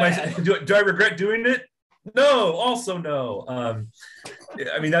I regret doing it? No, also no.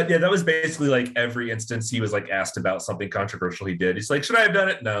 I mean that was basically like every instance he was like asked about something controversial he did. He's like, should I have done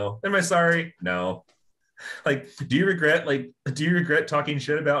it? No. Am I sorry? No. Like, do you regret talking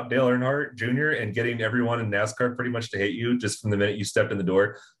shit about Dale Earnhardt Jr. and getting everyone in NASCAR pretty much to hate you just from the minute you stepped in the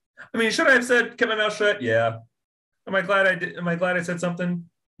door? I mean, should I have kept my mouth shut? Yeah. Am I glad I said something?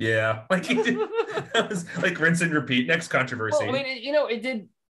 Yeah. Like he did. That was like rinse and repeat. Next controversy. Well, I mean, it did.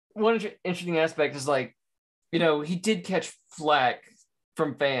 One interesting aspect is like, he did catch flack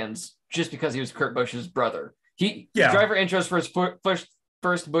from fans just because he was Kurt Busch's brother. Driver intros for his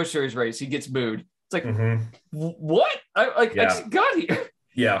first Busch Series race, he gets booed. It's like, what? I just got here.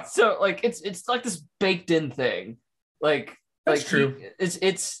 Yeah. So like, it's like this baked in thing. Like, that's true.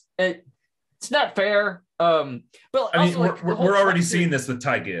 It's not fair. But I mean, we're already seeing this with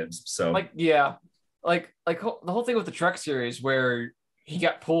Ty Gibbs. So like, yeah, the whole thing with the Truck Series where he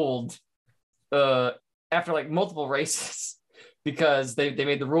got pulled, after like multiple races because they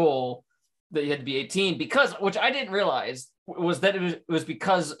made the rule that you had to be 18 which I didn't realize was that it was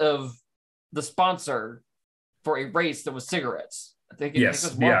because of the sponsor for a race that was cigarettes. I think it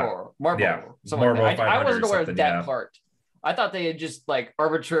was Marlboro. Yeah. Marlboro I wasn't aware of that part. I thought they had just like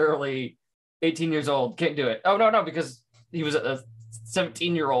arbitrarily 18 years old, can't do it. Oh, no, because he was a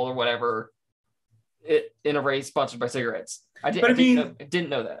 17-year-old or whatever in a race sponsored by cigarettes. I didn't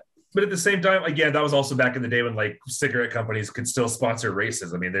know that. But at the same time, again, that was also back in the day when like cigarette companies could still sponsor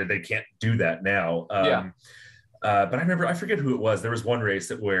races. I mean, they can't do that now. But I forget who it was. There was one race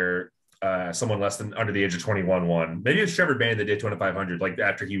where someone less than under the age of 21 won. Maybe it was Trevor Bandit that did 2,500. Like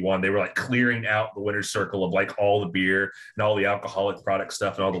after he won, they were like clearing out the winner's circle of like all the beer and all the alcoholic product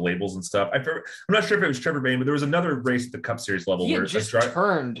stuff and all the labels and stuff. I'm not sure if it was Trevor Bandit, but there was another race at the Cup Series level he where had just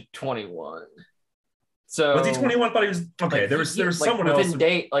turned 21. So was he 21? I thought he was okay. Like, there was like someone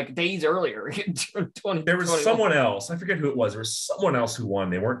within else. days earlier. He turned 20. There was 21. someone else. I forget who it was. There was someone else who won.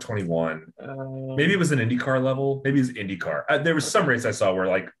 They weren't 21. Maybe it was an IndyCar level. Maybe it was IndyCar. There was some race I saw where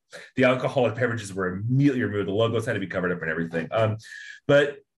like the alcoholic beverages were immediately removed. The logos had to be covered up and everything.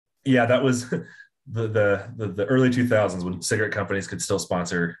 But yeah, that was the early 2000s when cigarette companies could still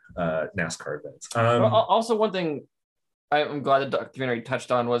sponsor NASCAR events. Also, one thing I'm glad the documentary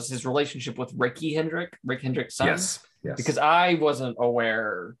touched on was his relationship with Rick Hendrick's son. Yes. Because I wasn't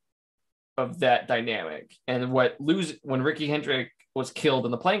aware of that dynamic. And when Ricky Hendrick was killed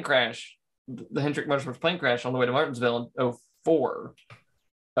in the plane crash, the Hendrick Motorsports plane crash on the way to Martinsville in 2004,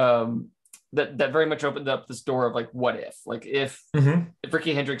 that very much opened up this door of like, what if? Like if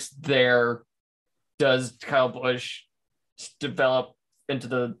Ricky Hendrick's there, does Kyle Busch develop into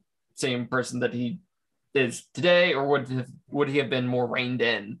the same person that he is today, or would he have been more reined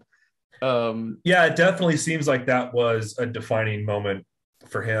in? Yeah, it definitely seems like that was a defining moment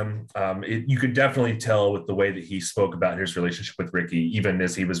for him. You could definitely tell with the way that he spoke about his relationship with Ricky, even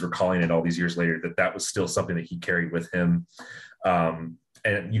as he was recalling it all these years later, that was still something that he carried with him.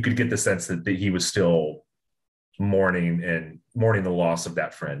 And you could get the sense that he was still mourning the loss of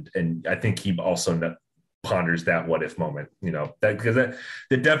that friend. And I think he also ponders that what if moment, because that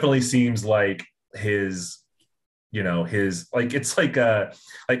definitely seems like his his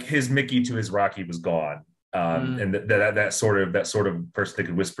Mickey to his Rocky was gone. And that sort of person that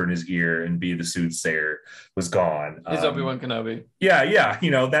could whisper in his ear and be the soothsayer was gone. His Obi-Wan Kenobi. Yeah.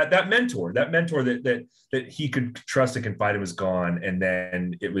 That mentor that he could trust and confide in was gone. And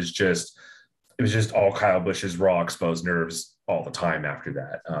then it was just all Kyle Busch's raw exposed nerves all the time after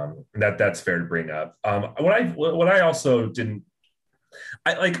that. That's fair to bring up. What I also didn't,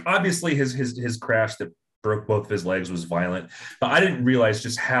 obviously his crash that broke both of his legs was violent, but I didn't realize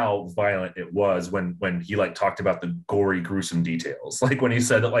just how violent it was when he like talked about the gory, gruesome details. Like when he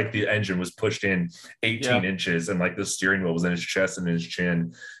said that like the engine was pushed in 18 inches and like the steering wheel was in his chest and his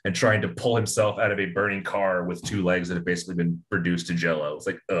chin, and trying to pull himself out of a burning car with two legs that have basically been reduced to jello. It's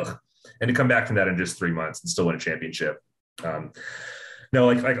like, ugh. And to come back from that in just 3 months and still win a championship. No,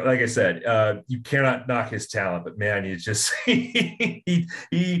 like I said, you cannot knock his talent, but man, he just he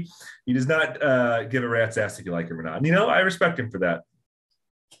does not give a rat's ass if you like him or not. And, I respect him for that.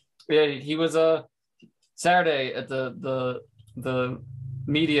 Yeah, he was Saturday at the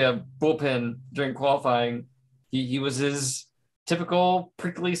media bullpen during qualifying. He was his typical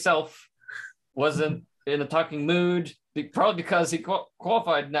prickly self. Wasn't in a talking mood, probably because he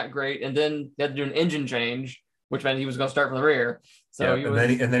qualified not great, and then he had to do an engine change, which meant he was going to start from the rear. So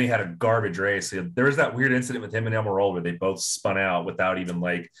then he had a garbage race. There was that weird incident with him and Almirola where they both spun out without even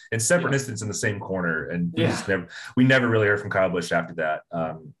like in separate instance in the same corner, and we never really heard from Kyle Busch after that.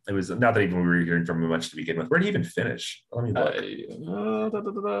 It was not that even we were hearing from him much to begin with. Where did he even finish? Let me look.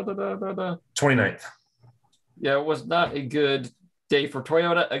 29th. Yeah, it was not a good day for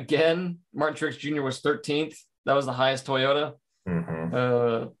Toyota. Again, Martin Truex Jr. was 13th. That was the highest Toyota.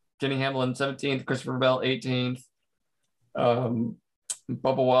 Denny Hamlin 17th, Christopher Bell 18th.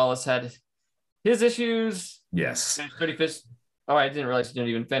 Bubba Wallace had his issues. Yes. 35th. Oh, I didn't realize he didn't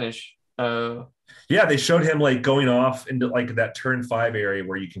even finish. Yeah, they showed him like going off into like that turn 5 area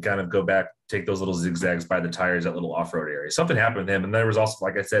where you can kind of go back, take those little zigzags by the tires, that little off-road area. Something happened with him. And there was also,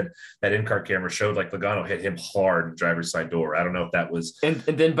 like I said, that in-car camera showed like Logano hit him hard in the driver's side door. I don't know if that was. And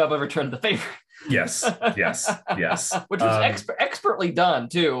then Bubba returned the favor. Yes. Which was expertly done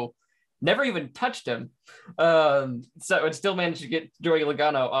too. Never even touched him. So it still managed to get Joey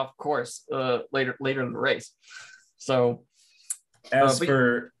Logano off course later in the race. So I'm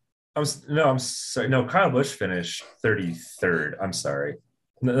sorry. No, Kyle Busch finished 33rd. I'm sorry.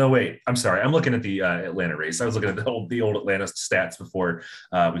 No, wait. I'm sorry. I'm looking at the Atlanta race. I was looking at the old Atlanta stats before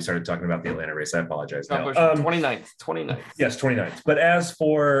we started talking about the Atlanta race. I apologize. Kyle Busch, 29th. Yes, 29th. But as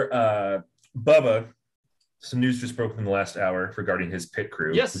for Bubba, some news just broke in the last hour regarding his pit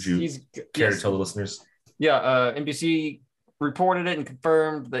crew. Yes, would you care to tell the listeners? Yeah, NBC reported it and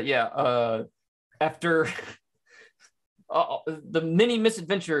confirmed that. After the many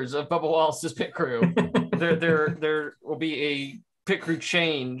misadventures of Bubba Wallace's pit crew, there will be a pit crew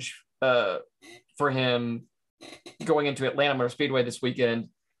change for him going into Atlanta Motor Speedway this weekend,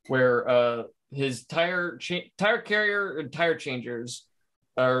 where his tire carrier and tire changers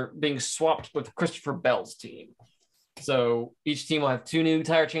are being swapped with Christopher Bell's team. So each team will have 2 new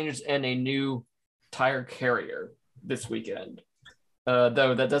tire changes and a new tire carrier this weekend.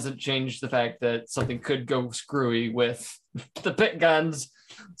 Though that doesn't change the fact that something could go screwy with the pit guns.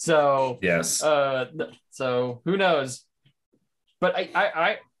 So yes. So who knows? But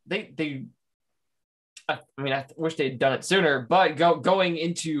I wish they'd done it sooner. But going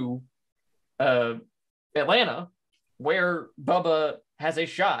into Atlanta, where Bubba has a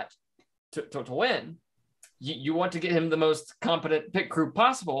shot to win, you want to get him the most competent pit crew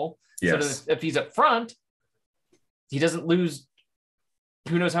possible. Yes. So that if he's up front, he doesn't lose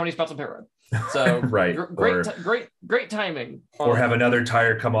who knows how many spots on pit road. So right. Great timing. Or have another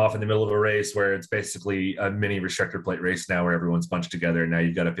tire come off in the middle of a race where it's basically a mini restrictor plate race now where everyone's bunched together and now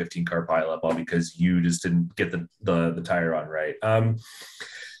you've got a 15-car pileup all because you just didn't get the tire on right.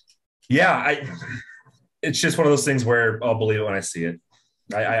 It's just one of those things where I'll believe it when I see it.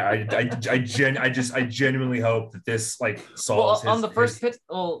 I genuinely hope that this like solves on the first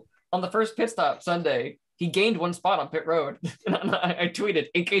pit stop Sunday. He gained 1 spot on pit road. And I tweeted,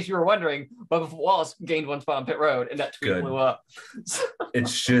 in case you were wondering, Bubba Wallace gained 1 spot on pit road, and that tweet blew up.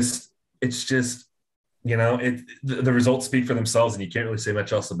 It's just, the results speak for themselves, and you can't really say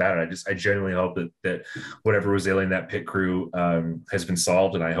much else about it. I genuinely hope that whatever was ailing that pit crew has been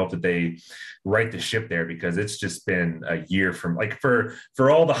solved, and I hope that they right the ship there because it's just been a year from like for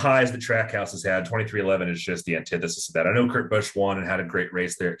all the highs that Trackhouse has had. 2311 is just the antithesis of that. I know Kurt Busch won and had a great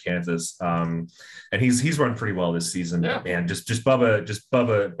race there at Kansas, and he's run pretty well this season. Yeah. And just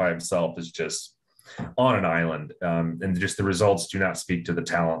Bubba by himself is just on an island, and just the results do not speak to the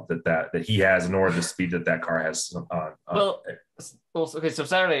talent that he has, nor the speed that car has. Okay. So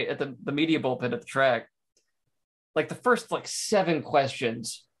Saturday at the media bullpen at the track, like the first 7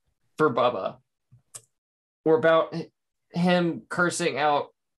 questions for Bubba were about him cursing out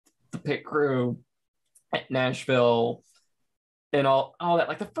the pit crew at Nashville and all that.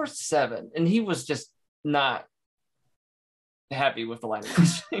 Like the first 7, and he was just not happy with the line of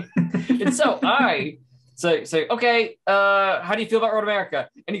questioning. And so I say, okay, how do you feel about Road America?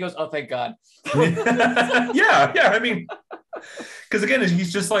 And he goes, oh, thank God. yeah. I mean, because again,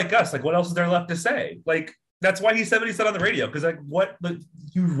 he's just like us. Like, what else is there left to say? Like, that's why he said what he said on the radio. Because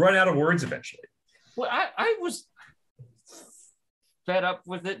you run out of words eventually. Well, I was fed up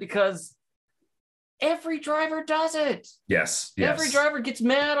with it because every driver does it. Yes. Every driver gets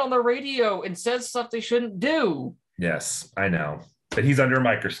mad on the radio and says stuff they shouldn't do. Yes, I know. But he's under a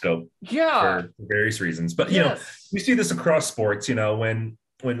microscope for various reasons. But, we see this across sports, when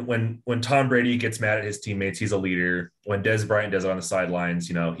Tom Brady gets mad at his teammates, he's a leader. When Des Bryant does it on the sidelines,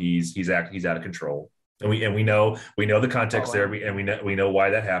 he's out of control. And we know the context there, and we know why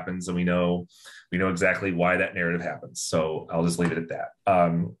that happens, and we know exactly why that narrative happens. So I'll just leave it at that.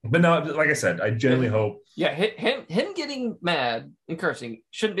 But no, like I said, I genuinely hope. Yeah, him getting mad and cursing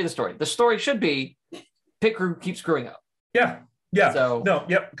shouldn't be the story. The story should be pit crew keeps screwing up. Yeah. So, no,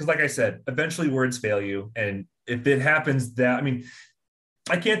 yep. Because like I said, eventually words fail you. And if it happens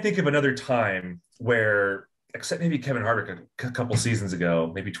I can't think of another time where, except maybe Kevin Harvick a couple seasons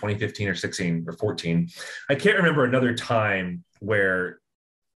ago, maybe 2015 or 16 or 14. I can't remember another time where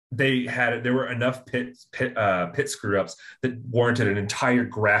there were enough pit screw ups that warranted an entire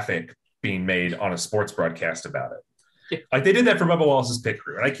graphic being made on a sports broadcast about it. Yeah. Like they did that for Bubba Wallace's pit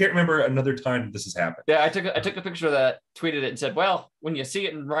crew, and I can't remember another time that this has happened. Yeah, I took a picture of that, tweeted it, and said, "Well, when you see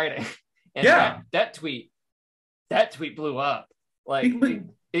it in writing," and that tweet blew up. Like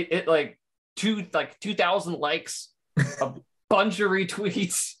it like 2,000 likes, a bunch of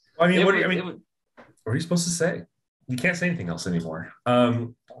retweets. I mean, what are you supposed to say? You can't say anything else anymore.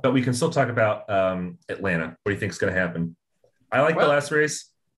 But we can still talk about Atlanta. What do you think is going to happen? I like the last race.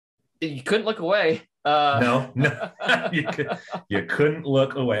 You couldn't look away. No, you couldn't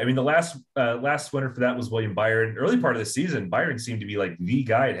look away. I mean, the last winner for that was William Byron. Early part of the season, Byron seemed to be like the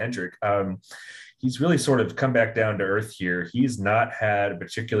guy at Hendrick. He's really sort of come back down to earth here. He's not had a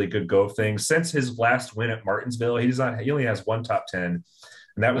particularly good go of things since his last win at Martinsville. He only has 1 top 10, and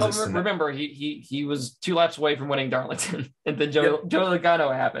that was. Remember, he was 2 laps away from winning Darlington, and then Joe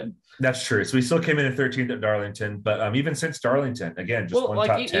Logano happened. That's true. So he still came in at 13th at Darlington, but even since Darlington, again, just one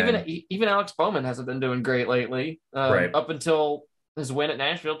top 10. Even Alex Bowman hasn't been doing great lately. Right. Up until his win at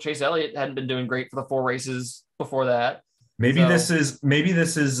Nashville, Chase Elliott hadn't been doing great for the 4 races before that. Maybe this is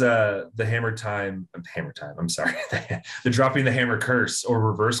the hammer time. I'm sorry, the dropping the hammer curse or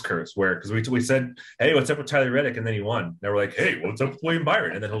reverse curse, where because we said, hey, what's up with Tyler Reddick, and then he won. Now we're like, hey, what's up with William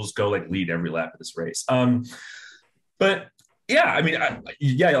Byron, and then he'll just go like lead every lap of this race. But yeah, I mean, like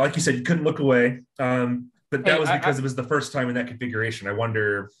you said, you couldn't look away. But that was because it was the first time in that configuration. I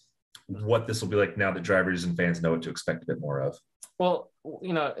wonder what this will be like now that drivers and fans know what to expect a bit more of. Well,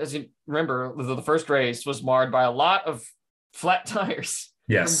 as you remember, the first race was marred by a lot of flat tires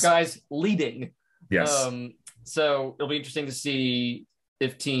from guys leading. Yes. So it'll be interesting to see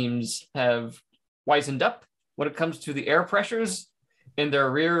if teams have wisened up when it comes to the air pressures in their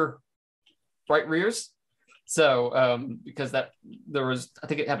right rears. So because I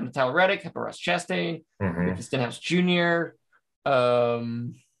think it happened to Tyler Reddick, happened to Ross Chastain, Ricky Stenhouse Jr.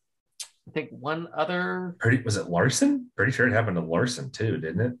 I think one other. Was it Larson? Pretty sure it happened to Larson too,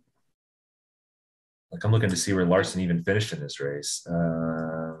 didn't it? Like I'm looking to see where Larson even finished in this race.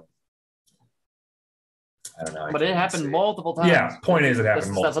 I don't know. But it happened multiple times. Yeah, point is it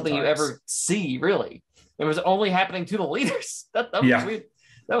happened multiple times. It's not something you ever see, really. It was only happening to the leaders. That was weird.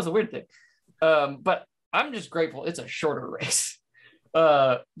 That was a weird thing. But I'm just grateful it's a shorter race.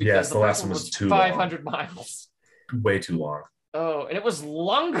 Because the last one was too 500 miles. Way too long. Oh, and it was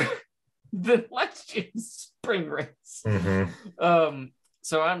longer than last year's spring race.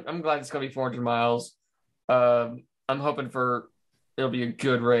 So I'm glad it's going to be 400 miles. I'm hoping it'll be a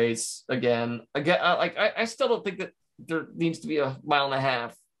good race again. I still don't think that there needs to be a 1.5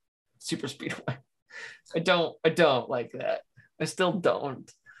 mile super speedway. I don't like that. I still don't.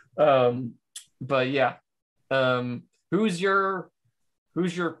 But yeah. Who's your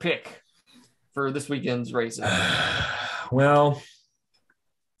pick for this weekend's races? Well,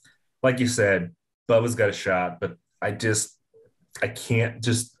 like you said, Bubba's got a shot, but I can't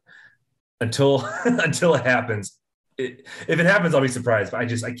just until it happens. If it happens, I'll be surprised, but I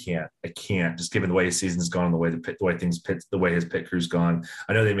can't just given the way his season's gone, the way his pit crew's gone.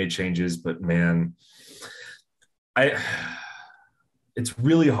 I know they made changes, but man, it's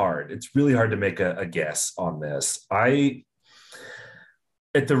really hard. It's really hard to make a guess on this. At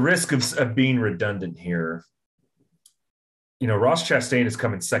the risk of being redundant here, Ross Chastain has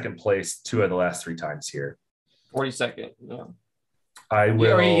come in second place 2 of the last 3 times here. 42nd. Yeah. I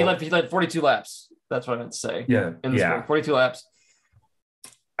will. He led 42 laps. That's what I meant to say. Yeah. Spring, 42 laps.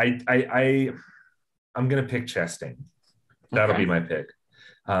 I'm gonna pick Chastain. That'll be my pick.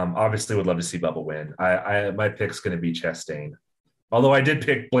 Obviously, would love to see Bubba win. My pick's gonna be Chastain. Although I did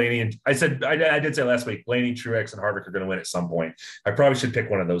pick Blaney, and I did say last week Blaney, Truex, and Harvick are going to win at some point. I probably should pick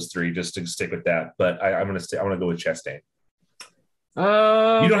one of those 3 just to stick with that. But I'm going to go with Chastain.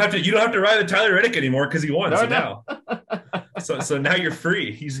 You don't have to ride with Tyler Reddick anymore because he won. Now, so now you're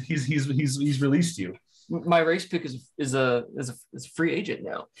free. He's released you. My race pick is a free agent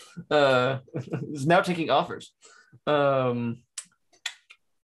now. Is now taking offers. A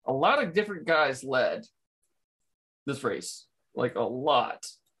lot of different guys led this race. Like a lot.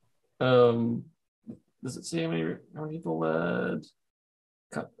 Does it say how many people led?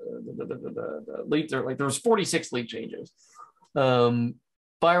 Leads are there was 46 lead changes. Byron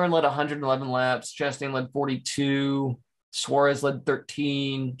led 111 laps. Chastain led 42. Suarez led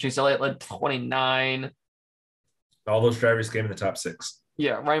 13. Chase Elliott led 29. All those drivers came in the top 6.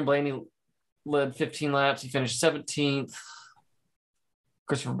 Yeah, Ryan Blaney led 15 laps. He finished 17th.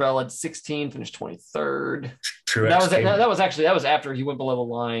 Christopher Bell led 16, finished 23rd. That was after he went below the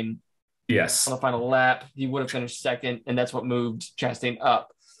line. Yes. On the final lap, he would have finished second, and that's what moved Chastain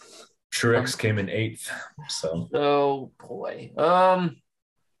up. Truex came in 8th. So. Oh boy.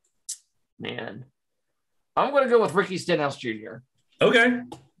 Man, I'm going to go with Ricky Stenhouse Jr. Okay.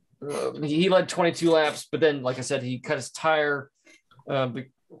 He led 22 laps, but then, like I said, he cut his tire. The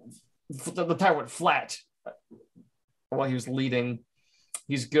tire went flat while he was leading.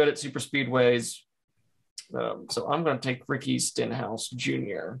 He's good at super speedways. So I'm going to take Ricky Stenhouse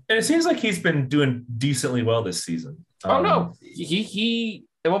Jr. And it seems like he's been doing decently well this season. No. He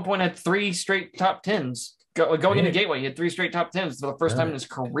at one point had 3 straight top 10s. Going into Gateway, he had 3 straight top 10s for the first time in his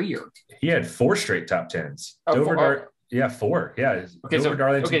career. He had 4 straight top 10s. 4. Yeah. Okay, Dover,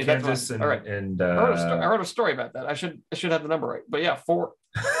 Darlington, Kansas, and right. And I heard a story about that. I should have the number right. But yeah, 4.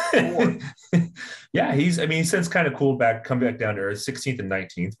 Yeah, he's since kind of cooled back, come back down to earth, 16th and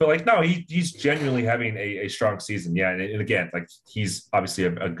 19th. But he's genuinely having a strong season. Yeah, and again, he's obviously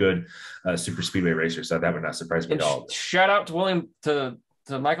a good super speedway racer, so that would not surprise me at all. Shout out to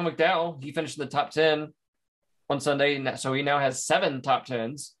Michael McDowell. He finished in the top 10 on Sunday, so he now has 7 top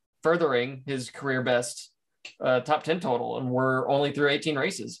 10s, furthering his career best top 10 total, and we're only through 18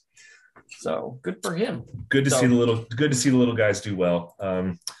 races. So good for him. Good to see the little guys do well.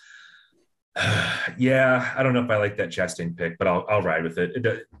 Yeah, I don't know if I like that Chastain pick, but I'll ride with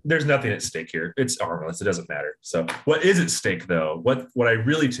it. There's nothing at stake here. It's harmless. It doesn't matter. So what is at stake though? What I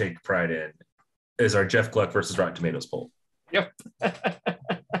really take pride in is our Jeff Gluck versus Rotten Tomatoes poll. Yep.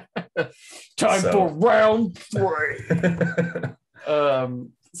 Time for round 3.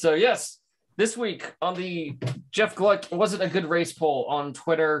 So yes, this week on the Jeff Gluck, it wasn't a good race poll on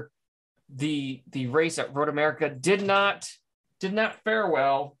Twitter. The race at Road America did not fare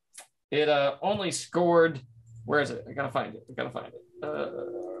well. It only scored. Where is it? I gotta find it.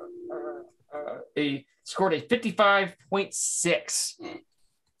 Scored a 55.6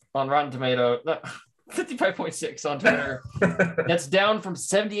 on Rotten Tomato. 55.6 on Twitter. That's down from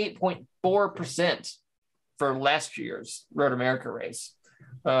 78.4% for last year's Road America race.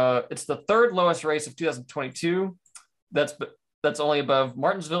 It's the third lowest race of 2022. That's only above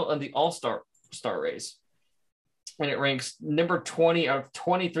Martinsville and the All-Star race. And it ranks number 20 out of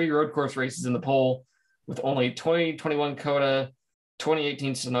 23 road course races in the poll, with only 2021 COTA,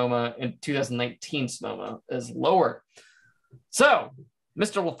 2018 Sonoma, and 2019 Sonoma as lower. So,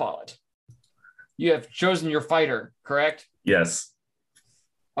 Mr. LaFollette, you have chosen your fighter, correct? Yes.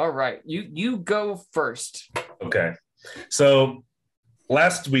 All right. You go first. Okay. So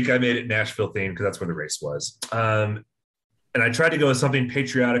last week I made it Nashville themed because that's where the race was. And I tried to go with something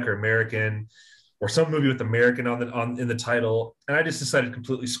patriotic or American or some movie with American in the title. And I just decided to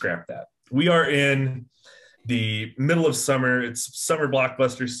completely scrap that. We are in the middle of summer. It's summer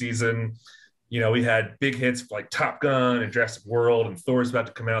blockbuster season. You know, we had big hits like Top Gun and Jurassic World, and Thor's about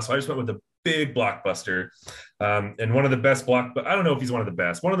to come out. So I just went with a big blockbuster. And one of the best I don't know if he's one of the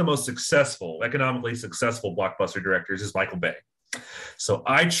best. One of the most economically successful blockbuster directors is Michael Bay. So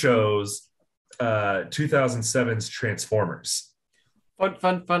I chose 2007's Transformers.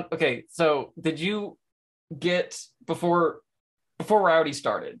 Fun. Okay, so did you get before Rowdy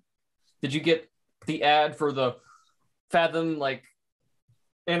started? Did you get the ad for the Fathom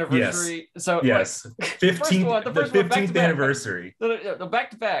anniversary? Yes. So yes, 15th anniversary. The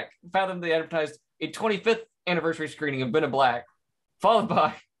back-to-back Fathom, they advertised a 25th anniversary screening of Men in Black, followed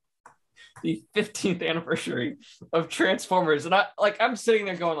by the 15th anniversary of Transformers. And I'm sitting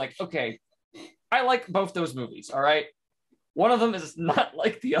there going okay, I like both those movies. All right. One of them is not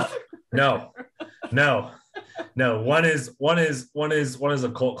like the other. No. One is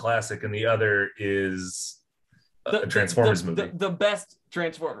a cult classic, and the other is a Transformers movie. The best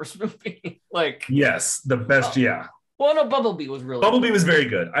Transformers movie. Yes, the best. Yeah. Well, no, Bumblebee was really Bumblebee was very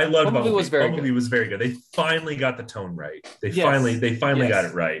good. I loved Bumblebee. Bumblebee was very good. They finally got the tone right. They finally got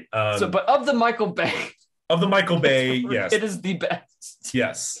it right. But of the Michael Bay, yes, it is the best.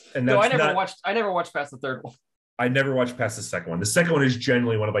 Yes, and I never watched past the third one. I never watched past the second one. The second one is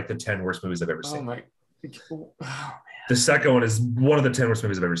generally one of the 10 worst movies I've ever seen. The second one is one of the 10 worst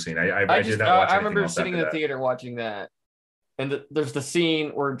movies I've ever seen. I did not watch. I remember sitting in the theater watching that, and there's the scene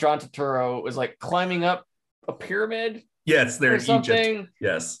where John Turturro is climbing up a pyramid. Yes, they're in Egypt.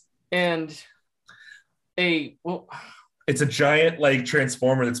 Yes, and it's a giant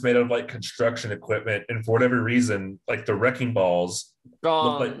transformer that's made out of construction equipment, and for whatever reason, the wrecking balls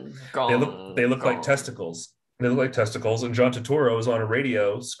look like testicles. They look like testicles, and John Turturro is on a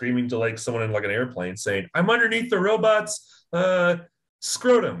radio screaming to someone in an airplane saying, "I'm underneath the robot's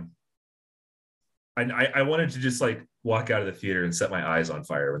scrotum." I wanted to just walk out of the theater and set my eyes on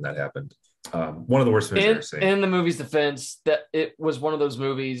fire when that happened. One of the worst movies I've ever seen. In the movie's defense, that it was one of those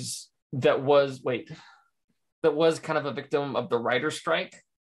movies that was kind of a victim of the writer's strike.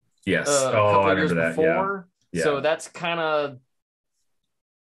 Yes. I remember that. Before. Yeah. So that's kind of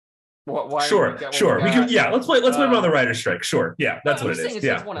why. Sure. We can. Yeah. Let's blame it on the writer's strike. Sure. Yeah. That's what it is.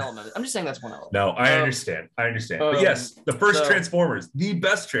 That's one element. I'm just saying that's one element. No, I understand. But yes, the first Transformers, the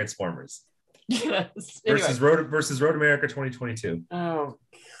best Transformers. Yes. Versus Road America 2022.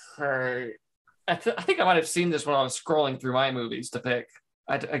 Okay. I think I might have seen this when I was scrolling through my movies to pick.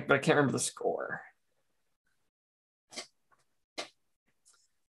 But I can't remember the score.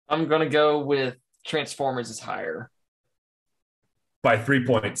 I'm gonna go with Transformers is higher. By 3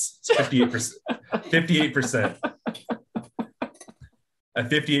 points. 58%. 58%. At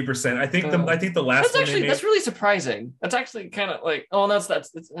 58%. I think the last one that's really surprising. That's actually kind of that's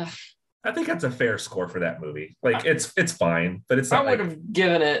I think that's a fair score for that movie. It's fine, but it's not. I would have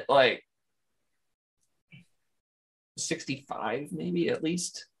given it 65, maybe at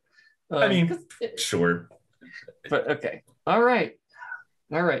least. Sure. But okay. All right.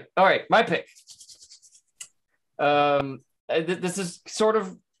 My pick. This is sort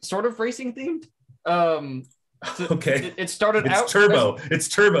of racing themed. Okay. It started out. It's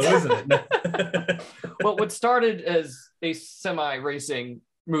turbo, isn't it? Well, what started as a semi-racing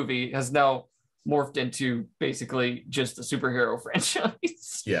movie has now morphed into basically just a superhero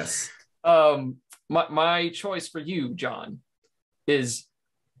franchise. Yes. My choice for you, John, is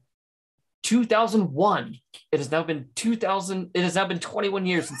 2001. It has now been 21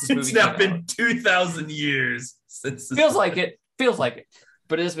 years since this movie came out. It's now been 2,000 years since Feels like it.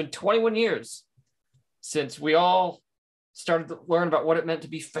 but it has been 21 years since we all started to learn about what it meant to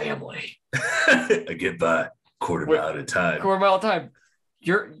be family. I get by quarter mile at a time. Quarter mile at a time.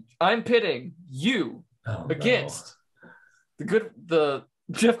 I'm pitting you against the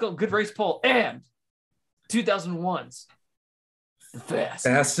difficult good race poll and 2001's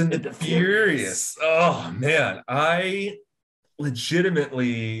Fast and the Furious. Oh man, I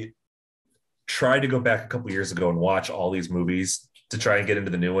legitimately tried to go back a couple years ago and watch all these movies to try and get into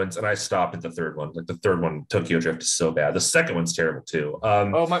the new ones, and I stopped at the third one. Like the third one, Tokyo Drift, is so bad. The second one's terrible too.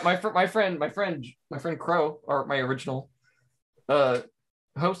 My friend Crow, or my original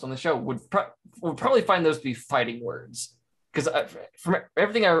host on the show, would probably find those to be fighting words, because from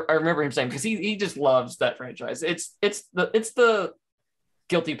everything I remember him saying, because he just loves that franchise. It's the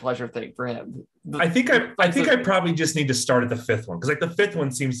guilty pleasure thing for him. I think I probably just need to start at the fifth one, because like the fifth one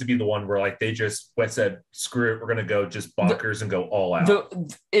seems to be the one where like they just said, screw it, we're gonna go just bonkers and go all out.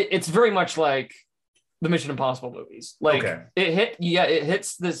 It's very much like the Mission Impossible movies. Like it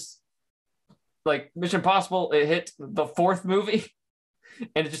hits this, like Mission Impossible, it hit the fourth movie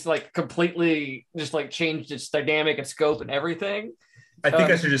and it just like completely just like changed its dynamic and scope and everything. I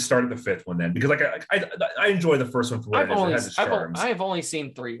think I should just start at the fifth one then, because like I enjoy the first one for what it is. It has its charms. I've only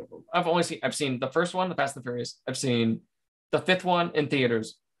seen three of them. I've seen the first one, The Fast and the Furious. I've seen the fifth one in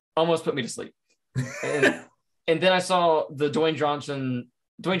theaters. Almost put me to sleep. And then I saw the Dwayne Johnson,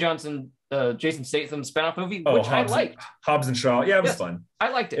 Jason Statham spinoff movie, which I liked. Hobbs and Shaw. Yeah, it was fun. I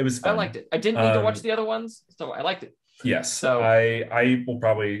liked it. It was fun. I liked it. I didn't need to watch the other ones, so I liked it. Yes. So I will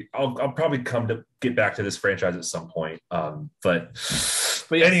probably I'll probably come to get back to this franchise at some point. But yes,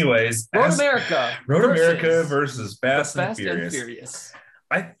 anyways, Road America versus Fast and Furious.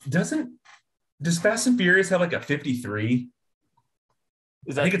 Does Fast and Furious have like a 53?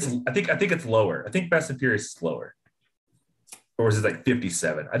 I think it's lower. I think Fast and Furious is lower. Or is it like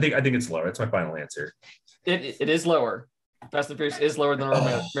 57? I think it's lower. That's my final answer. It is lower. Fast and Furious is lower than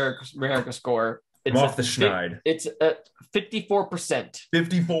Road America score. I'm off the schneid. It's at 54%.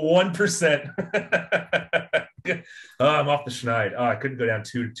 51%. I'm off the schneid. I couldn't go down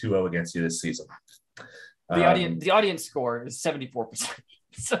 2-0 against you this season. The audience score is 74%.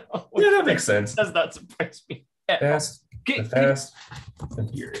 So yeah, that makes sense. Does not surprise me. Fast and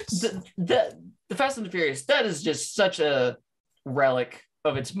Furious. The Fast and the Furious, that is just such a relic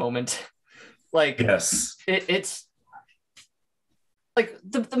of its moment. Like, yes, it's like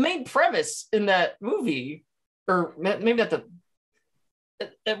the main premise in that movie, or maybe not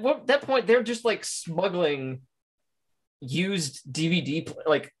at that point, they're just like smuggling used DVD,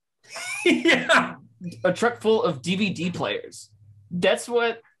 like yeah, a truck full of DVD players. That's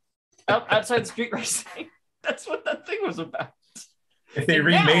what outside street racing. That's what that thing was about. If they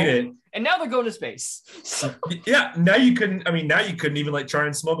remade it, and now they're going to space. So. Yeah, now you couldn't even like try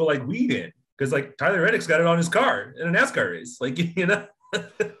and smuggle like weed in, because like Tyler Reddick's got it on his car in a NASCAR race. Like, you know,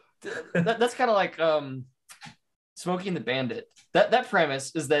 that's kind of like Smokey and the Bandit. That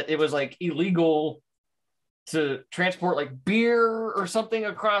premise is that it was like illegal to transport like beer or something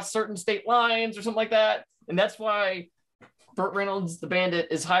across certain state lines or something like that, and that's why Burt Reynolds, the Bandit,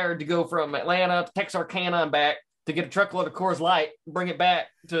 is hired to go from Atlanta to Texarkana and back to get a truckload of Coors Light and bring it back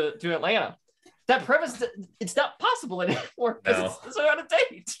to Atlanta. That premise, it's not possible anymore because it's out of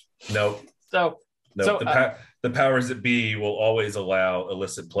date. Nope. So the powers that be will always allow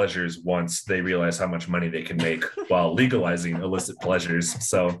illicit pleasures once they realize how much money they can make while legalizing illicit pleasures.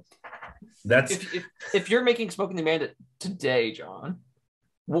 So that's if you're making Smoking the Bandit today, John,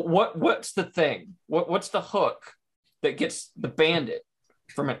 what's the thing? What's the hook that gets the Bandit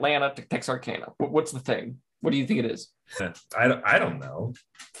from Atlanta to Texarkana? What's the thing? What do you think it is? I don't know.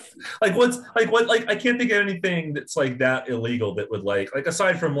 Like what's like what like I can't think of anything that's like that illegal that would like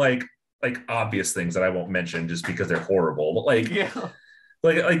aside from like obvious things that I won't mention just because they're horrible. But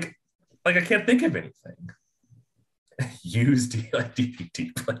like like I can't think of anything. Used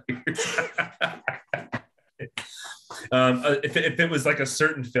DVD players. If it was like a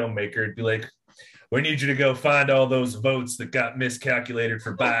certain filmmaker, it'd be like, we need you to go find all those votes that got miscalculated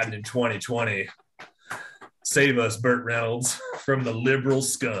for Biden in 2020. Save us, Burt Reynolds, from the liberal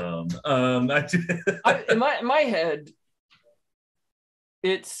scum. In my head,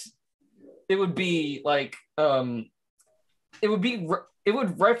 it would be like it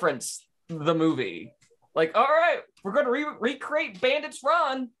would reference the movie. Like, all right, we're going to recreate Bandit's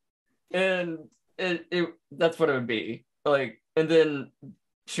Run, and that's what it would be like, and then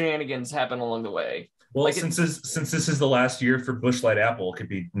shenanigans happen along the way. Well, like since this is the last year for Busch Light Apple, it could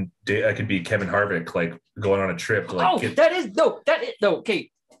be Kevin Harvick like going on a trip. To, like,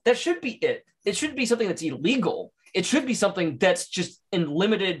 okay, that should be it. It shouldn't be something that's illegal. it should be something that's just in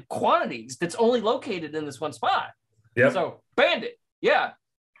limited quantities, that's only located in this one spot. Yep. So Bandit, yeah,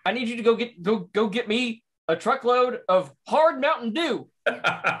 I need you to go get me a truckload of hard Mountain Dew,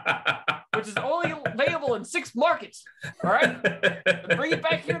 which is only available in 6 markets. All right, bring it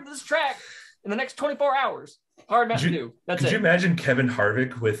back here to this track in the next 24 hours. Hard Mountain Dew. That's it. Could you imagine Kevin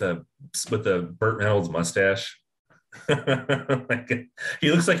Harvick with a Burt Reynolds mustache? Like,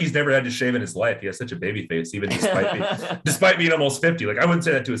 he looks like he's never had to shave in his life. He has such a baby face, even despite being almost 50. Like, I wouldn't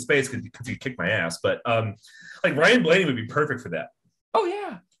say that to his face because he kicked my ass, but like Ryan Blaney would be perfect for that. Oh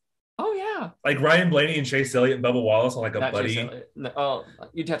yeah. Like Ryan Blaney and Chase Elliott and Bubba Wallace on like a Not buddy. No,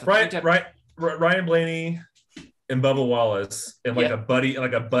 you'd have to Ryan Blaney and Bubba Wallace and like a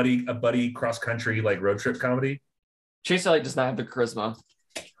buddy cross country like road trip comedy. Chase Elliott does not have the charisma.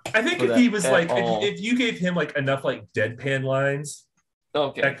 I think if he was like, if you gave him like enough like deadpan lines,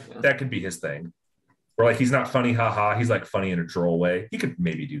 okay, that could be his thing. Or like he's not funny, haha. He's like funny in a droll way. He could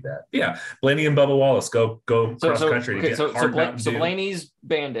maybe do that. Yeah, Blaney and Bubba Wallace go cross country to get hard Mountain Dew. So Blaney's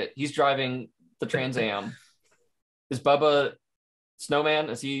Bandit. He's driving the Trans Am. Is Bubba Snowman?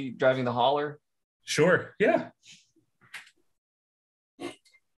 Is he driving the hauler? Sure. Yeah.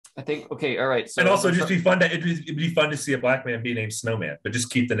 I think. Okay. All right. So, and also, it'd be fun to see a black man be named Snowman, but just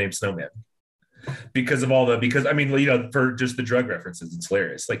keep the name Snowman because I mean, you know, for just the drug references, it's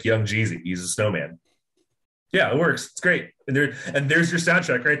hilarious. Like Young Jeezy, he's a snowman. Yeah, it works. It's great. And there's your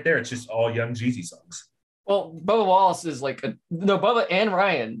soundtrack right there. It's just all Young Jeezy songs. Well, Bubba Wallace is like Bubba and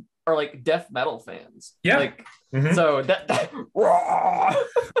Ryan are like death metal fans. Yeah. Like so that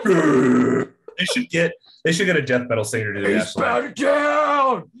they should get a death metal singer to the national anthem.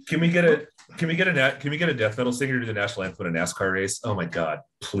 Down. Can we get a death metal singer to the national anthem in a NASCAR race? Oh my God,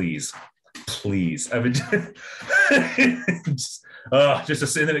 please. I mean,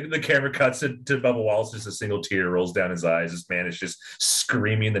 the camera cuts to Bubba Wallace, just a single tear rolls down his eyes. This man is just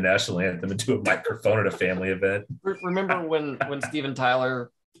screaming the national anthem into a microphone at a family event. Remember when Steven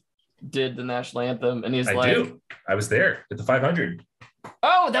Tyler did the national anthem and I was there at the 500.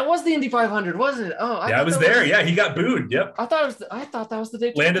 Oh, that was the Indy 500, wasn't it? Oh, I was there. Yeah, he got booed. Yep. I thought that was the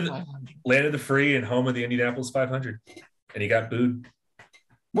day. Land of the free and home of the Indianapolis 500, and he got booed.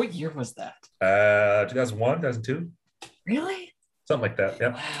 What year was that? 2001, 2002. Really? Something like that.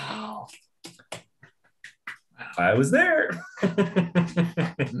 Yep. Wow. I was there.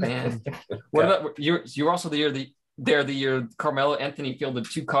 Man, what about you? You were also the year Carmelo Anthony fielded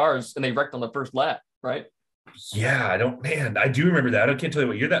 2 cars and they wrecked on the first lap, right? Yeah, I do remember that. I can't tell you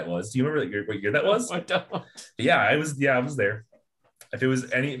what year that was. Do you remember what year that was? I don't. Yeah, I was there. If it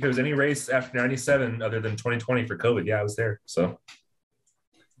was any race after 97 other than 2020 for COVID, yeah, I was there. So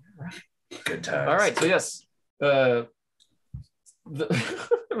good times. All right, so yes, the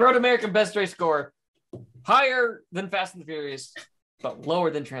Road American Best Race Score higher than Fast and the Furious, but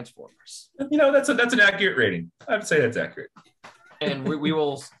lower than Transformers. You know, that's an accurate rating. I would say that's accurate. And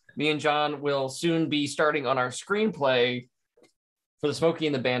me and John will soon be starting on our screenplay for the Smokey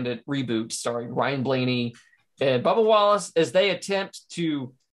and the Bandit reboot, starring Ryan Blaney and Bubba Wallace as they attempt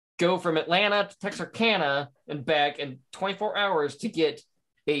to go from Atlanta to Texarkana and back in 24 hours to get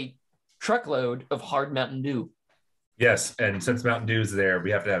a truckload of hard Mountain Dew. Yes, and since Mountain Dew is there,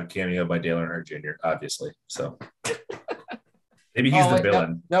 we have to have a cameo by Dale Earnhardt Jr., obviously. So maybe he's the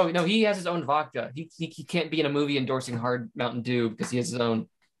villain. No, he has his own vodka. He can't be in a movie endorsing hard Mountain Dew because he has his own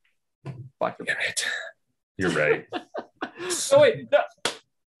vodka. Damn it. You're right. Oh wait,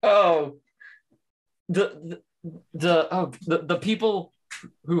 the people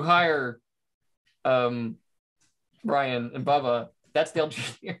who hire Ryan and Bubba, that's Dale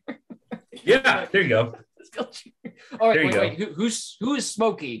Jr. Yeah, there you go. All right, wait. Who is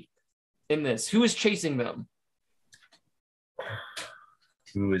Smokey in this? Who is chasing them?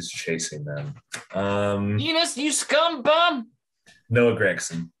 Who is chasing them? Enos, you scum bum! Noah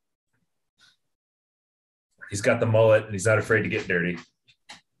Gragson. He's got the mullet and he's not afraid to get dirty.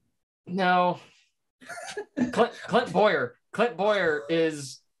 No. Clint Boyer. Clint Boyer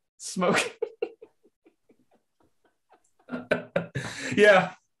is Smokey.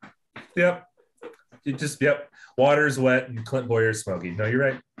 Yeah. Yep. Water's wet and Clint Boyer's smoky. No, you're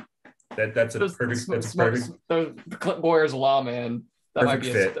right. That's perfect. Clint Boyer's lawman. That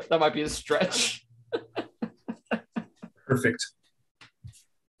Perfect might be a stretch. Perfect.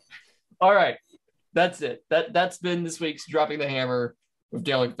 All right. That's it. That's been this week's Dropping the Hammer with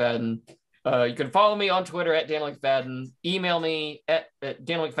Dale McFadden. You can follow me on Twitter at Dale McFadden. Email me at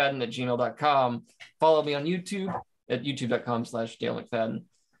DaleMcFadden@gmail.com. Follow me on YouTube at youtube.com/Dale McFadden.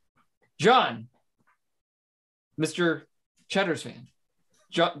 John, Mr. Cheddar's fan.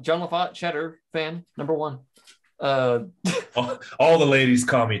 Jon LaFollette Cheddar fan, number 1. All the ladies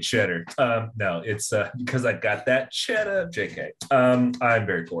call me Cheddar. No, it's because I got that cheddar. JK. I'm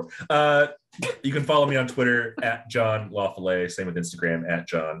very poor. You can follow me on Twitter at Jon LaFollette. Same with Instagram at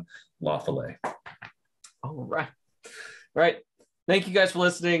Jon LaFollette. All right. Thank you guys for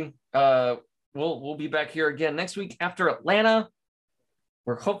listening. We'll be back here again next week after Atlanta,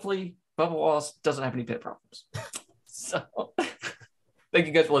 where hopefully Bubba Wallace doesn't have any pit problems. So thank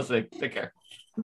you guys for listening. Take care.